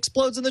bus. It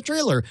explodes in the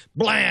trailer.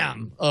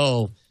 Blam!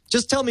 Oh,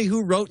 just tell me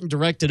who wrote and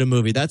directed a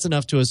movie. That's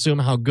enough to assume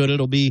how good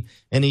it'll be.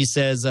 And he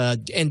says,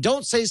 and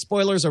don't say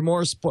spoilers are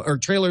more or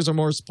trailers are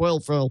more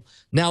spoilful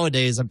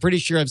nowadays. I'm pretty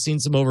sure I've seen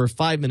some over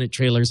 5-minute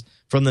trailers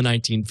from the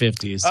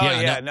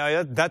 1950s.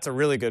 No, that's a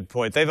really good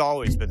point. They've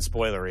always been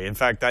spoilery. In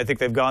fact, I think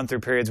they've gone through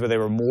periods where they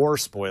were more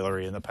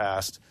spoilery in the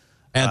past.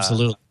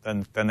 Absolutely.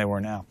 Than they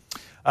were now.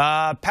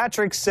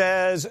 Patrick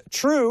says,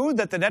 true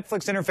that the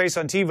Netflix interface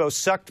on TiVo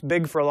sucked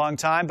big for a long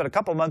time, but a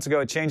couple months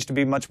ago it changed to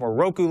be much more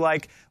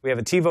Roku-like. We have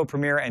a TiVo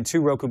Premiere and 2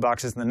 Roku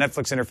boxes, and the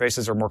Netflix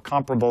interfaces are more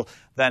comparable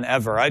than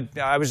ever.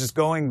 I was just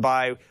going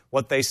by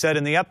what they said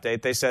in the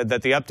update. They said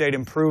that the update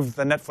improved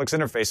the Netflix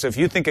interface. So if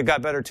you think it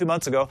got better 2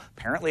 months ago,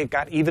 apparently it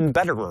got even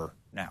betterer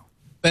now.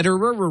 Better.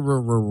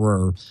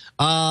 And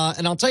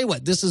I'll tell you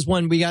what, this is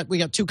one, we got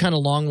 2 kind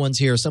of long ones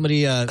here.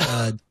 Somebody...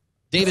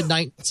 David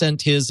Knight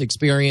sent his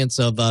experience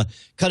of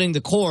cutting the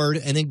cord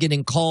and then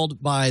getting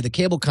called by the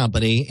cable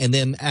company, and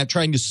then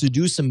trying to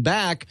seduce him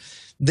back.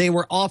 They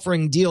were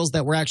offering deals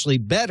that were actually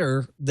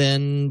better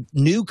than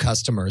new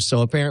customers.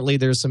 So apparently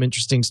there's some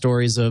interesting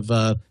stories of,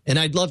 and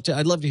I'd love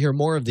to hear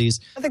more of these.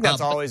 I think that's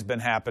always been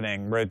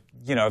happening. Where,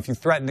 if you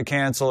threaten to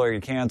cancel or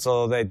you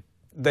cancel,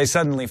 they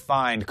suddenly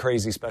find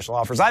crazy special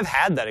offers. I've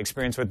had that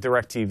experience with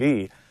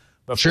DirecTV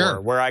before,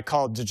 where I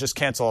called to just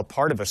cancel a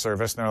part of a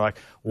service, and they're like,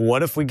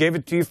 what if we gave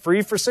it to you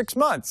free for 6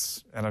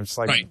 months? And I'm just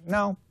like,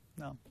 no,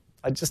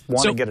 I just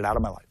want to get it out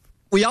of my life.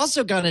 We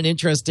also got an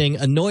interesting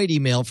annoyed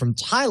email from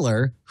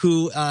Tyler,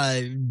 who,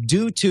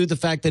 due to the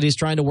fact that he's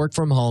trying to work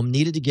from home,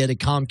 needed to get a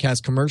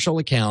Comcast commercial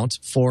account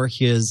for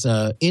his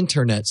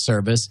internet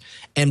service.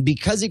 And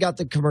because he got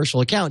the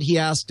commercial account, he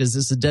asked, is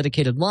this a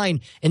dedicated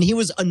line? And he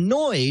was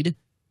annoyed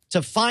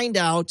to find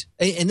out,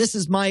 and this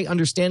is my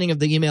understanding of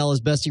the email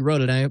as best he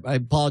wrote it. I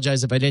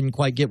apologize if I didn't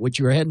quite get what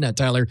you were heading at,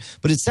 Tyler,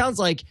 but it sounds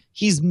like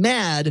he's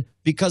mad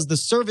because the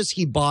service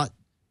he bought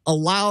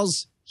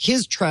allows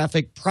his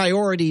traffic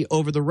priority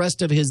over the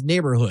rest of his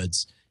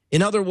neighborhoods.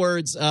 In other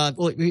words,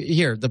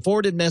 here, the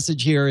forwarded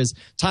message here is,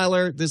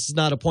 Tyler, this is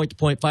not a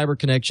point-to-point fiber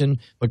connection,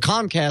 but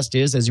Comcast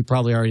is, as you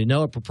probably already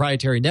know, a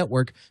proprietary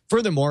network.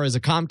 Furthermore, as a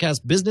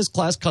Comcast business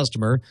class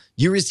customer,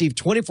 you receive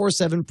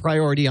 24/7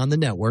 priority on the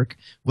network.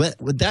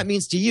 What that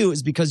means to you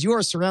is because you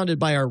are surrounded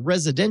by our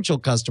residential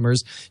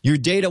customers, your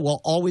data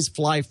will always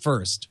fly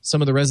first.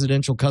 Some of the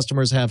residential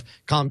customers have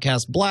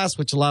Comcast Blast,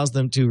 which allows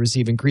them to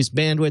receive increased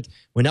bandwidth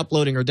when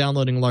uploading or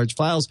downloading large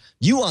files.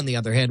 You, on the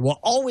other hand, will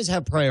always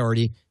have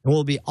priority and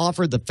will be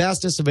offered the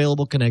fastest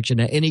available connection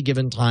at any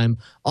given time,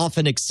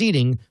 often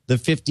exceeding the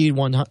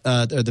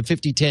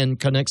 5010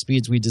 connect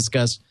speeds we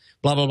discussed,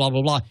 blah, blah, blah,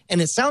 blah, blah.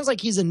 And it sounds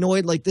like he's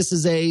annoyed, like this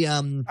is a...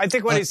 I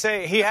think what he's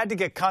saying, he had to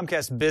get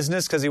Comcast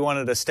Business because he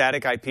wanted a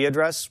static IP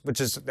address,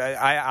 which is,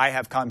 I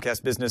have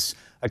Comcast Business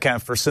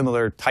account for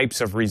similar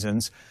types of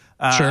reasons.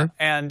 Sure.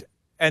 And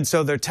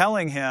so they're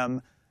telling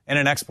him in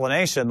an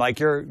explanation, like,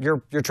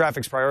 your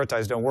traffic's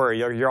prioritized, don't worry.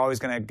 You're always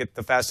going to get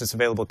the fastest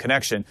available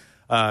connection.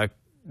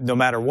 No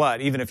matter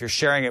what, even if you're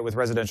sharing it with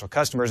residential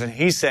customers. And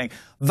he's saying,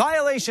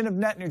 violation of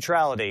net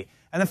neutrality.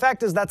 And the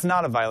fact is that's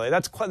not a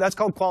violation. That's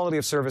called quality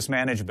of service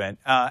management.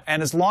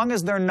 And as long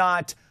as they're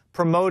not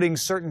promoting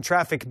certain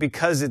traffic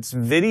because it's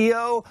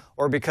video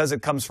or because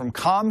it comes from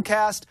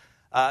Comcast,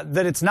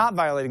 that it's not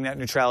violating net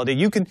neutrality.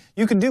 You can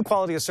do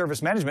quality of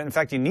service management. In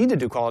fact, you need to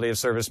do quality of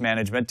service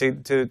management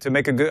to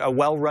make a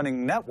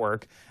well-running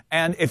network.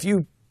 And if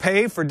you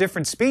pay for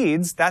different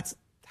speeds, that's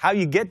how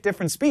you get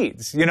different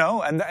speeds, you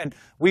know, and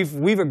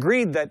we've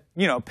agreed that,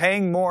 you know,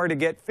 paying more to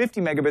get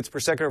 50 megabits per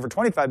second over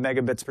 25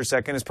 megabits per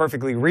second is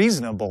perfectly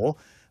reasonable.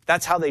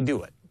 That's how they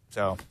do it.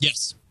 So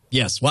yes.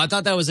 Well, I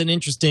thought that was an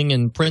interesting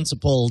and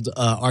principled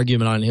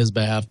argument on his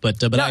behalf,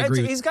 but I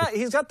agree. He's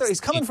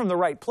coming from the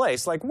right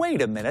place. Like,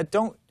 wait a minute,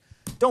 don't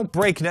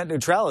break net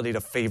neutrality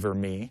to favor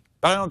me.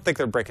 But I don't think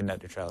they're breaking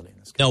net neutrality in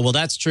this case. No, well,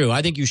 that's true.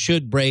 I think you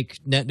should break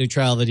net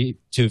neutrality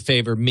to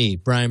favor me,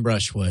 Brian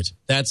Brushwood.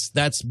 That's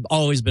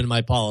always been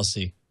my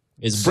policy,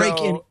 is break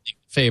anything to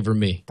favor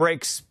me.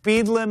 Break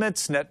speed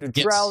limits, net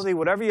neutrality,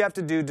 whatever you have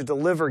to do to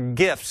deliver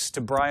gifts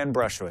to Brian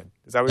Brushwood.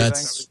 Is that what you're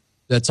saying?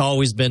 That's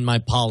always been my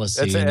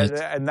policy. It's in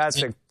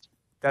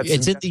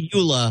the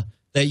EULA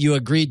that you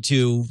agreed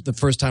to the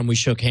first time we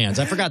shook hands.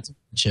 I forgot to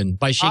mention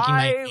by shaking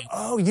my hand.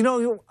 Oh, you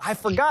know, I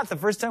forgot the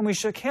first time we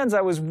shook hands, I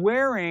was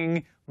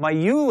wearing my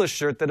EULA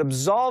shirt that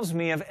absolves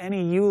me of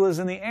any EULAs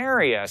in the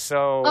area.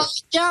 So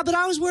yeah, but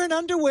I was wearing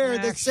underwear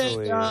that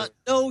said no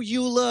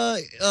EULA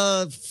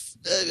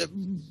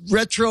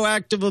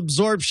retroactive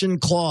absorption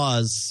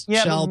clause.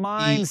 Yeah, but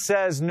mine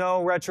says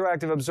no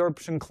retroactive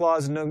absorption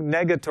clause, no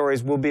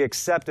negatories will be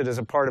accepted as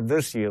a part of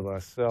this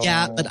EULA. So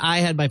yeah, but I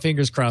had my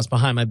fingers crossed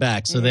behind my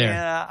back, so there.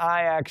 Yeah,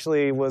 I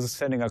actually was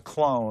sending a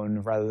clone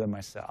rather than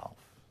myself.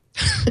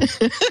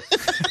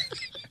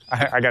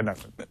 I got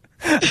nothing.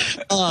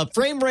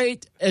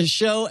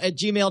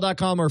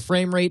 framerate@show@gmail.com or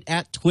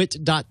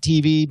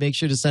framerate@twit.tv. Make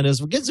sure to send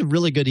us. We're getting some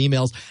really good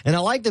emails. And I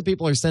like that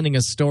people are sending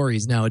us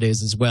stories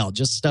nowadays as well.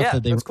 Just stuff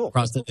that they run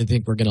across that they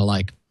think we're going to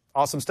like.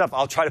 Awesome stuff.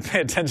 I'll try to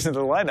pay attention to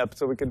the lineup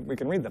so we can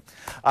read them.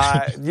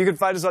 You can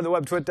find us on the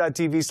web,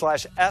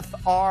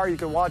 twit.tv/FR. You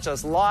can watch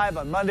us live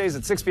on Mondays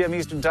at 6 p.m.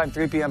 Eastern Time,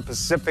 3 p.m.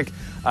 Pacific.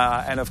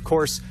 And, of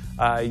course,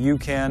 you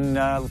can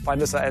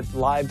find us at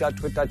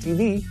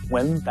live.twit.tv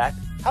when that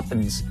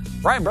happens.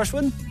 Brian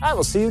Brushwood, I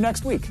will see you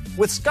next week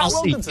with Scott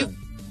Wilkinson.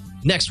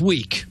 Next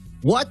week.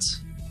 What?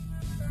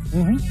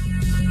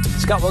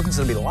 Scott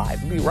Wilkinson will be live.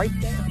 He'll be right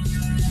there.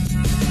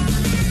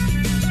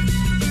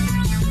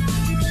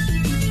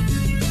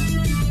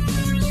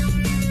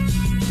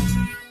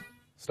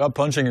 Stop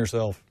punching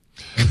yourself.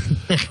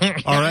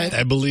 All right,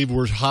 I believe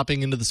we're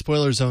hopping into the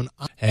spoiler zone.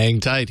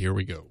 Hang tight. Here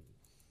we go.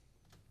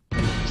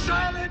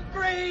 Silent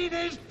Breed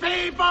is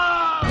people!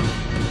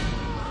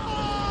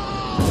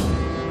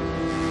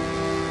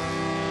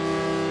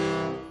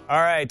 All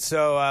right,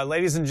 so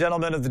ladies and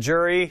gentlemen of the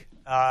jury,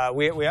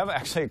 we have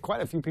actually quite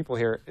a few people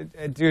here.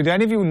 Do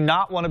any of you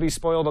not want to be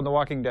spoiled on The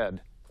Walking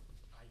Dead?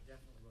 I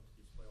definitely want to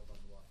be spoiled on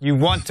The Walking Dead. You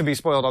want to be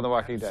spoiled on The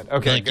Walking Dead?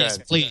 Okay, good. Yes,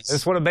 please. I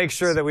just want to make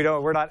sure that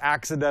we're not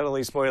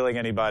accidentally spoiling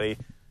anybody.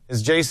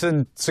 Is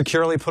Jason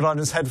securely put on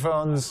his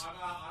headphones?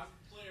 I'm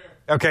clear.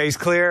 Okay, he's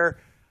clear.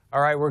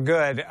 All right, we're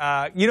good.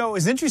 You know, it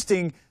was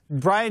interesting.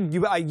 Brian,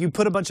 you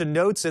put a bunch of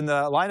notes in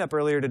the lineup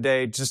earlier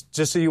today just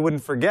so you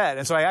wouldn't forget.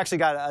 And so I actually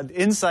got an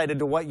insight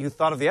into what you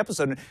thought of the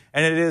episode.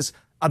 And it is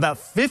about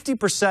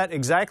 50%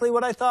 exactly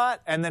what I thought,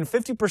 and then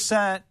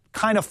 50%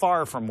 kind of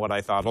far from what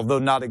I thought, although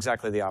not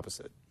exactly the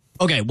opposite.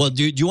 Okay, well,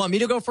 do you want me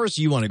to go first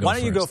or you want to go first? Why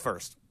don't you go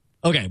first?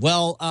 Okay,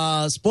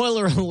 well,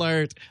 spoiler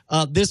alert,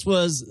 this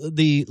was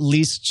the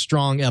least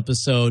strong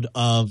episode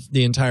of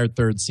the entire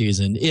third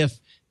season.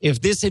 If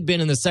this had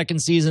been in the second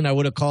season, I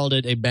would have called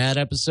it a bad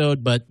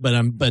episode, but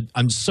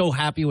I'm so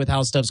happy with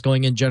how stuff's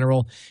going in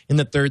general in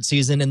the third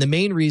season. And the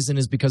main reason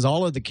is because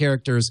all of the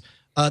characters,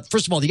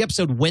 first of all, the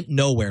episode went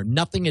nowhere,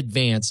 nothing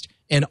advanced,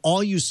 and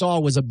all you saw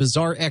was a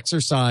bizarre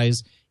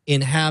exercise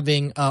in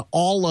having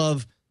all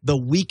of the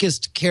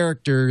weakest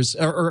characters,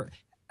 or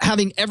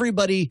having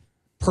everybody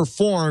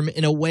perform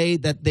in a way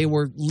that they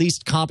were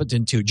least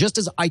competent to. Just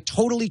as I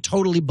totally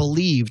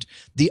believed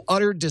the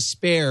utter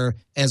despair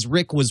as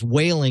Rick was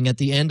wailing at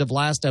the end of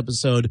last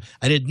episode,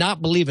 I did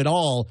not believe at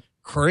all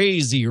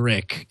crazy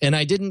Rick. And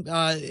I didn't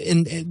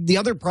and the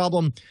other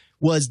problem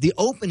was the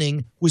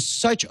opening was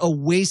such a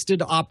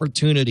wasted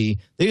opportunity.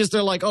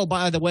 They're like, oh,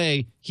 by the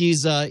way,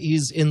 he's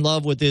in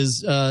love with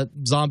his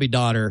zombie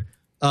daughter.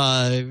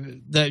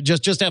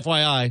 Just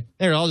FYI.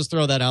 There, I'll just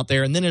throw that out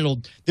there, and then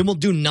we'll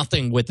do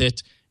nothing with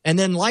it. And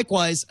then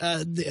likewise,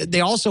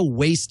 they also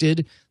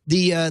wasted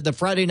the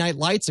Friday Night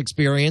Lights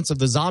experience of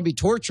the zombie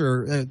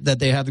torture that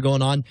they have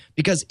going on.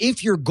 Because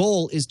if your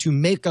goal is to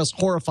make us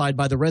horrified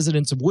by the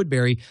residents of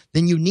Woodbury,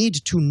 then you need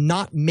to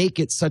not make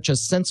it such a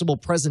sensible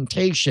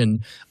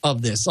presentation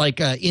of this. Like,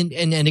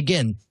 and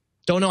again,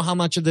 don't know how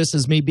much of this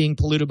is me being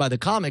polluted by the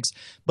comics,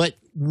 but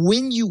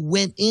when you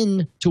went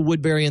into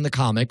Woodbury in the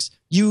comics,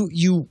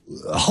 you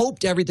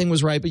hoped everything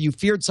was right, but you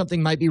feared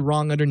something might be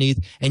wrong underneath,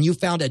 and you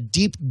found a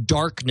deep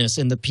darkness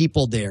in the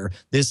people there.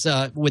 This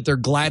with their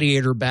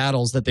gladiator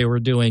battles that they were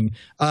doing,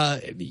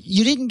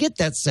 you didn't get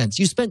that sense.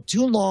 You spent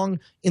too long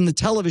in the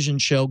television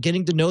show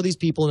getting to know these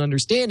people and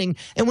understanding,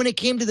 and when it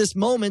came to this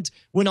moment,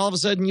 when all of a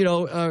sudden,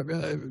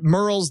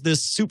 Merle's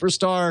this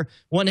superstar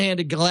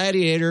one-handed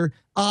gladiator,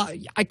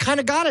 I kind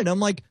of got it. I'm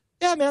like,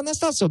 yeah, man,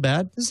 that's not so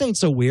bad. This ain't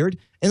so weird.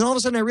 And all of a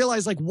sudden I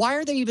realized, like, why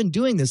are they even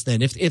doing this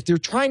then? If they're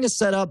trying to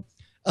set up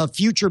a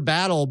future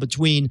battle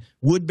between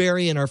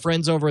Woodbury and our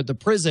friends over at the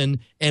prison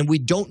and we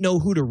don't know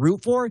who to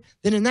root for,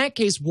 then in that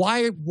case,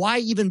 why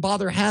even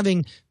bother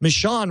having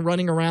Michonne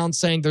running around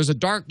saying there's a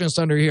darkness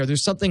under here?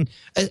 There's something.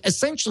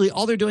 Essentially,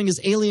 all they're doing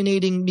is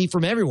alienating me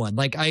from everyone.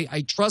 Like,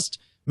 I trust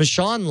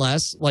Michonne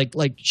less.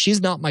 Like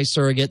she's not my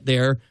surrogate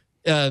there.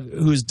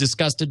 Who's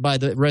disgusted by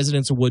the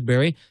residents of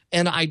Woodbury,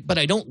 but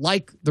I don't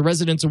like the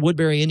residents of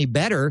Woodbury any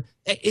better.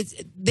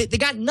 They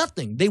got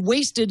nothing. They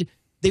wasted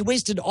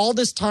all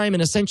this time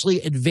and essentially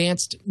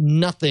advanced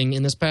nothing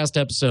in this past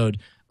episode.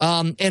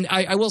 And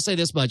I will say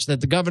this much,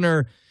 that the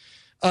governor,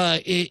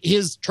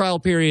 his trial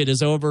period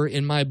is over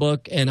in my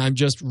book, and I'm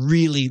just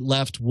really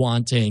left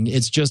wanting.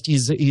 It's just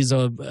he's a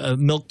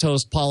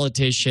milquetoast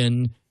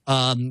politician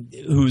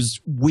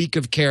who's weak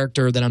of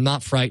character that I'm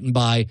not frightened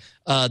by.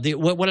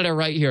 What did I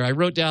write here? I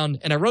wrote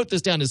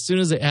this down as soon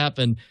as it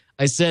happened.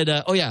 I said,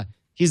 oh yeah,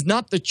 he's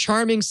not the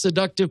charming,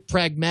 seductive,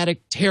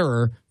 pragmatic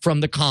terror from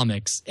the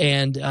comics.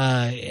 And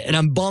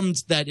I'm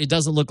bummed that it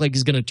doesn't look like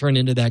he's going to turn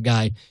into that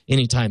guy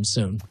anytime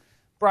soon.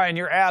 Brian,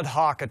 your ad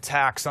hoc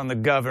attacks on the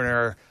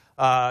governor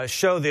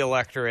show the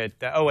electorate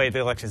that, oh wait, the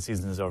election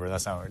season is over.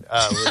 That's not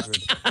weird.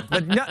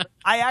 But no,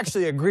 I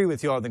actually agree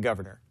with you on the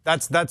governor.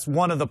 That's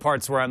one of the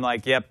parts where I'm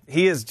like, yep,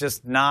 he is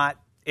just not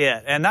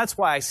it. And that's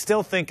why I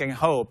still think and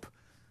hope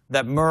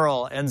that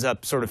Merle ends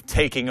up sort of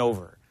taking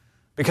over.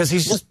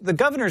 Because the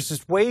governor's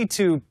just way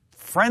too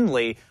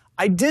friendly.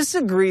 I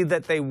disagree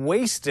that they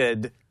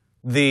wasted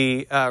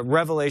the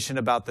revelation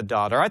about the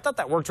daughter. I thought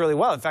that worked really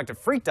well. In fact, it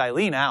freaked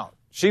Eileen out.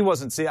 She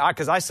wasn't seeing,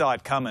 because I saw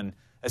it coming.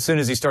 As soon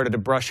as he started to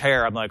brush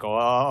hair, I'm like,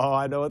 oh,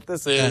 I know what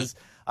this is.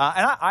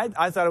 And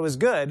I thought it was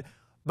good.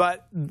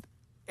 But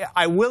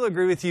I will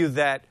agree with you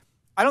that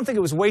I don't think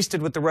it was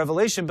wasted with the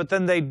revelation, but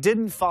then they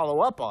didn't follow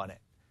up on it.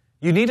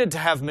 You needed to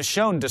have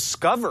Michonne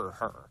discover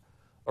her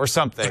or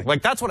something.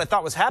 Like, that's what I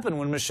thought was happening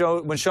when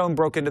Michonne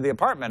broke into the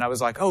apartment. I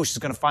was like, oh, she's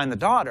going to find the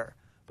daughter.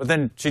 But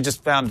then she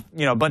just found,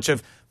 a bunch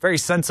of very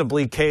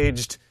sensibly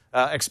caged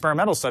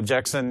experimental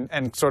subjects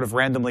and sort of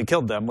randomly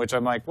killed them, which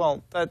I'm like,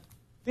 well, that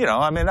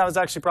was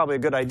actually probably a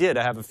good idea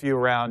to have a few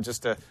around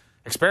just to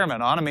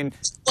experiment on. I mean,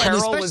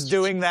 Carol was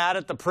doing that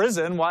at the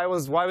prison. Why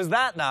was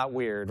that not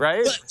weird,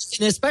 right?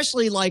 And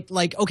especially like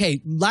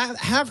okay,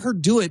 have her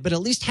do it, but at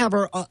least have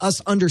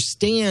us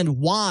understand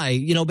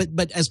why.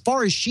 But as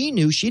far as she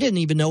knew, she didn't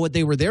even know what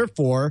they were there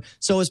for.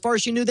 So as far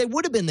as she knew, they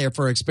would have been there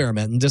for an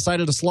experiment and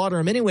decided to slaughter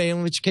him anyway.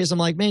 In which case, I'm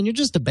like, man, you're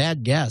just a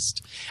bad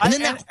guest.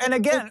 And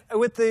again,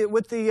 with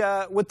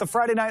the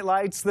Friday Night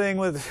Lights thing,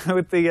 with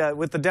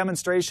the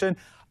demonstration,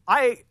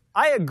 I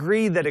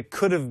agree that it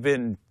could have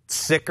been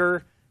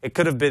sicker. It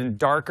could have been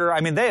darker.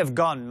 I mean, they have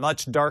gone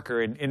much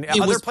darker. In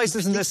other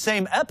places in the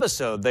same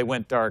episode, they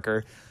went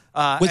darker.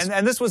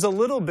 And this was a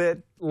little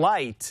bit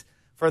light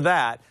for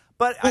that.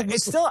 But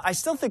I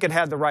still think it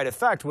had the right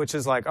effect, which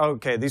is like,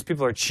 okay, these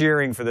people are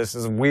cheering for this.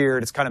 This is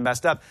weird. It's kind of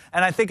messed up.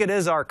 And I think it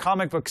is our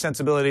comic book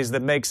sensibilities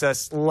that makes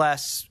us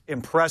less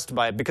impressed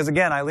by it. Because,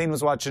 again, Eileen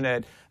was watching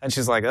it, and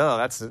she's like, oh,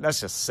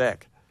 that's just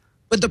sick.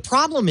 But the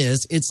problem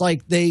is, it's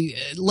like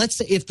let's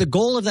say if the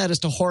goal of that is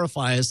to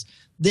horrify us,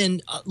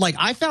 then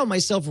I found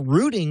myself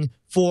rooting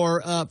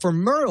for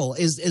Merle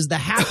is the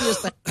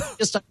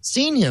happiest I've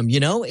seen him.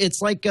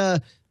 It's like I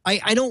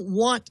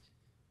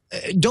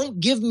don't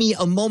give me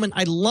a moment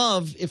I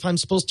love if I'm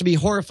supposed to be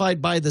horrified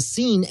by the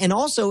scene. And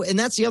also, and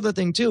that's the other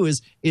thing too,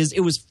 is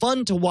it was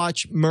fun to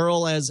watch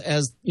Merle as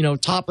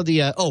top of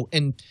the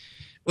and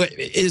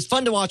it is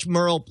fun to watch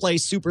Merle play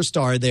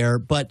superstar there,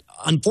 but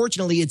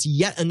unfortunately, it's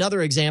yet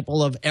another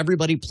example of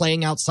everybody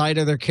playing outside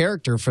of their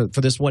character for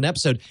this one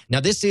episode. Now,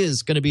 this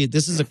is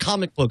a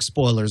comic book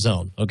spoiler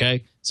zone,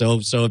 okay?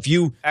 So if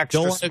you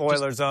extra don't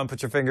spoiler zone,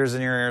 put your fingers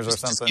in your ears or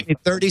something. Just give me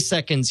 30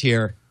 seconds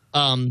here.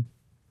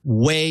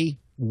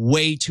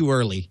 Way too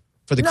early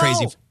for the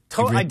crazy.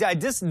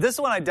 This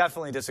one I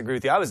definitely disagree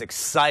with you. I was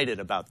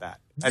excited about that.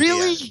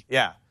 Really?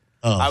 Yeah.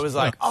 I was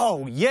like,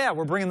 oh, yeah,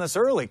 we're bringing this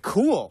early.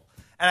 Cool.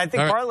 And I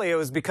think partly it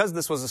was because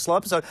this was a slow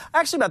episode.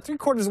 Actually, about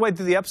 3/4 of the way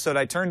through the episode,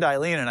 I turned to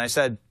Eileen and I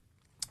said,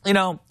 you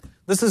know,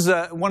 this is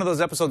one of those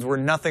episodes where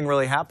nothing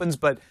really happens,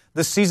 but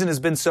this season has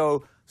been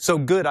so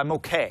good, I'm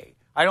okay.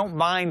 I don't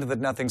mind that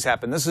nothing's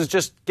happened. This is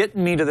just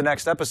getting me to the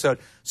next episode.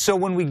 So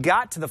when we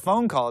got to the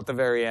phone call at the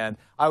very end,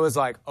 I was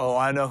like, oh,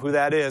 I know who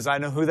that is. I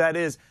know who that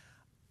is.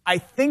 I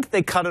think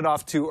they cut it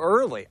off too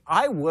early.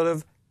 I would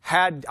have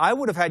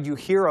had you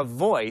hear a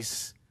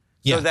voice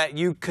so that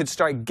you could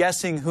start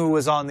guessing who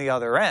was on the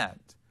other end.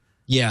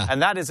 Yeah.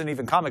 And that isn't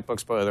even comic book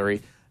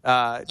spoilery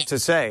to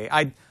say.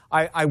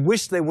 I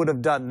wish they would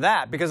have done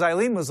that because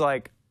Eileen was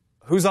like,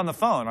 who's on the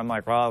phone? I'm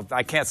like, well,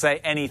 I can't say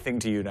anything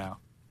to you now.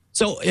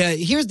 So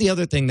here's the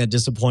other thing that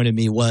disappointed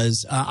me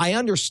was I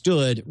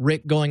understood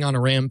Rick going on a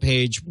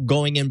rampage,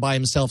 going in by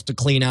himself to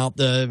clean out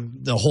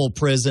the whole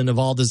prison of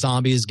all the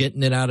zombies,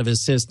 getting it out of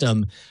his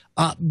system.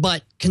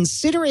 But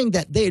considering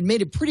that they had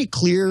made it pretty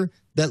clear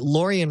that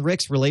Lori and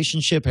Rick's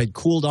relationship had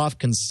cooled off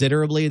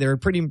considerably, they were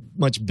pretty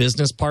much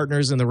business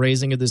partners in the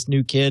raising of this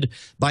new kid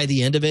by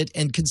the end of it.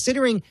 And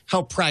considering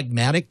how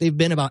pragmatic they've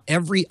been about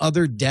every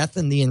other death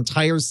in the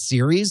entire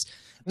series,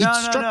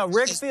 No.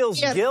 Rick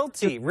feels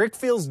guilty. Rick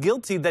feels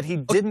guilty that he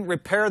didn't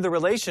repair the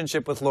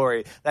relationship with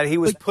Lori, that he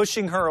was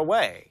pushing her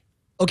away.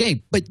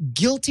 Okay, but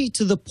guilty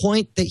to the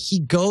point that he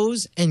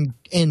goes and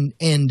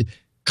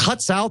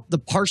cuts out the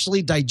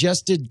partially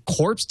digested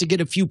corpse to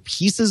get a few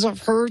pieces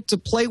of her to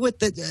play with.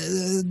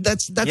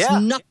 That's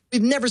not.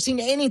 We've never seen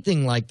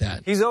anything like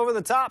that. He's over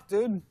the top,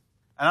 dude. And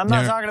I'm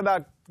not talking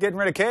about getting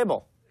rid of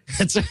Cable.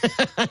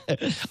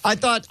 I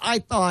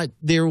thought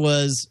there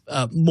was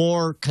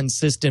more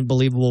consistent,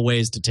 believable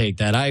ways to take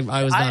that. I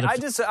was not.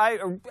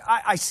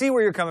 I see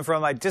where you're coming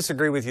from. I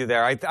disagree with you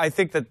there. I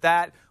think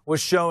that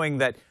was showing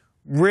that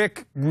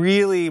Rick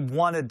really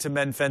wanted to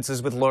mend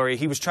fences with Lori.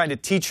 He was trying to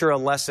teach her a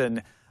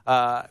lesson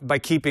by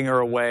keeping her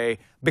away.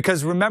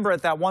 Because remember,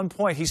 at that one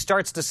point, he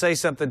starts to say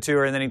something to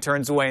her, and then he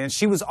turns away. And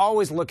she was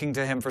always looking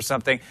to him for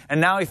something.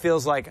 And now he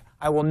feels like,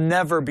 I will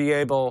never be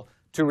able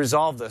to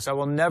resolve this. I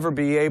will never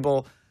be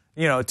able,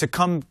 to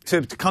come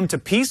to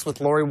peace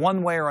with Lori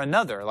one way or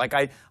another. Like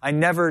I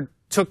never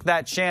took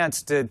that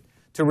chance to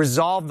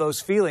resolve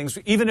those feelings,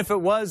 even if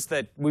it was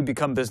that we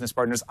become business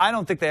partners. I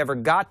don't think they ever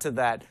got to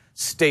that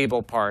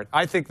stable part.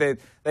 I think they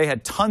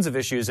had tons of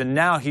issues, and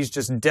now he's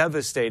just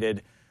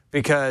devastated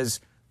because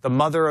the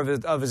mother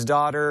of his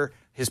daughter,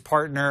 his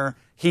partner,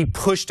 he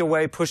pushed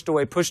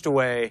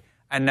away,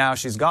 and now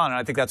she's gone. And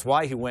I think that's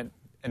why he went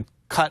and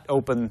cut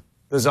open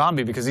the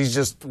zombie, because he's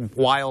just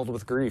wild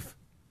with grief.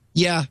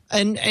 Yeah,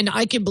 and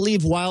I can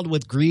believe wild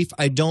with grief.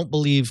 I don't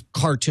believe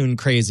cartoon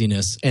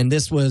craziness, and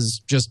this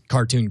was just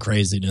cartoon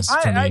craziness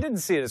for me. I didn't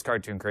see it as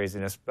cartoon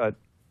craziness, but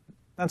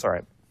that's all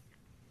right.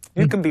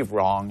 You can be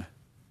wrong.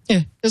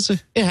 Yeah,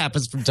 it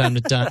happens from time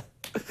to time.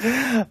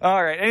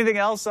 All right. Anything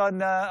else on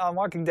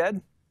Walking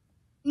Dead?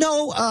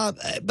 No,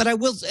 but I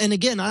will, and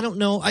again, I don't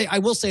know. I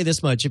will say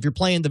this much: if you're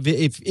playing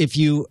if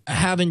you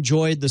have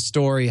enjoyed the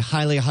story,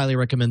 highly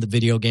recommend the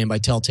video game by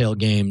Telltale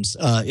Games.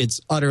 It's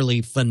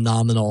utterly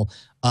phenomenal,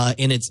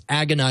 and it's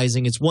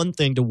agonizing. It's one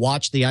thing to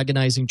watch the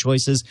agonizing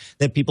choices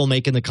that people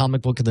make in the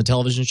comic book and the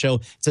television show.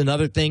 It's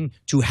another thing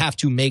to have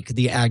to make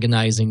the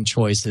agonizing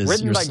choies.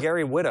 Written by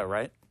Gary Whitta,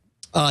 right?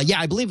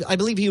 Yeah, I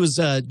believe he was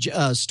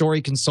a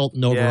story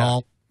consultant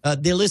overall.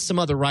 They list some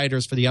other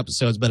writers for the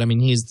episodes, but I mean,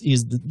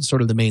 he's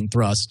sort of the main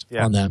thrust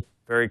on that.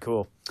 Very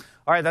cool.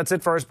 All right, that's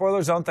it for our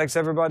Spoiler Zone. Thanks,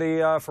 everybody,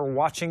 for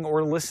watching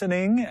or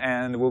listening,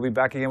 and we'll be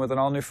back again with an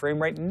all-new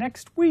frame rate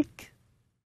next week.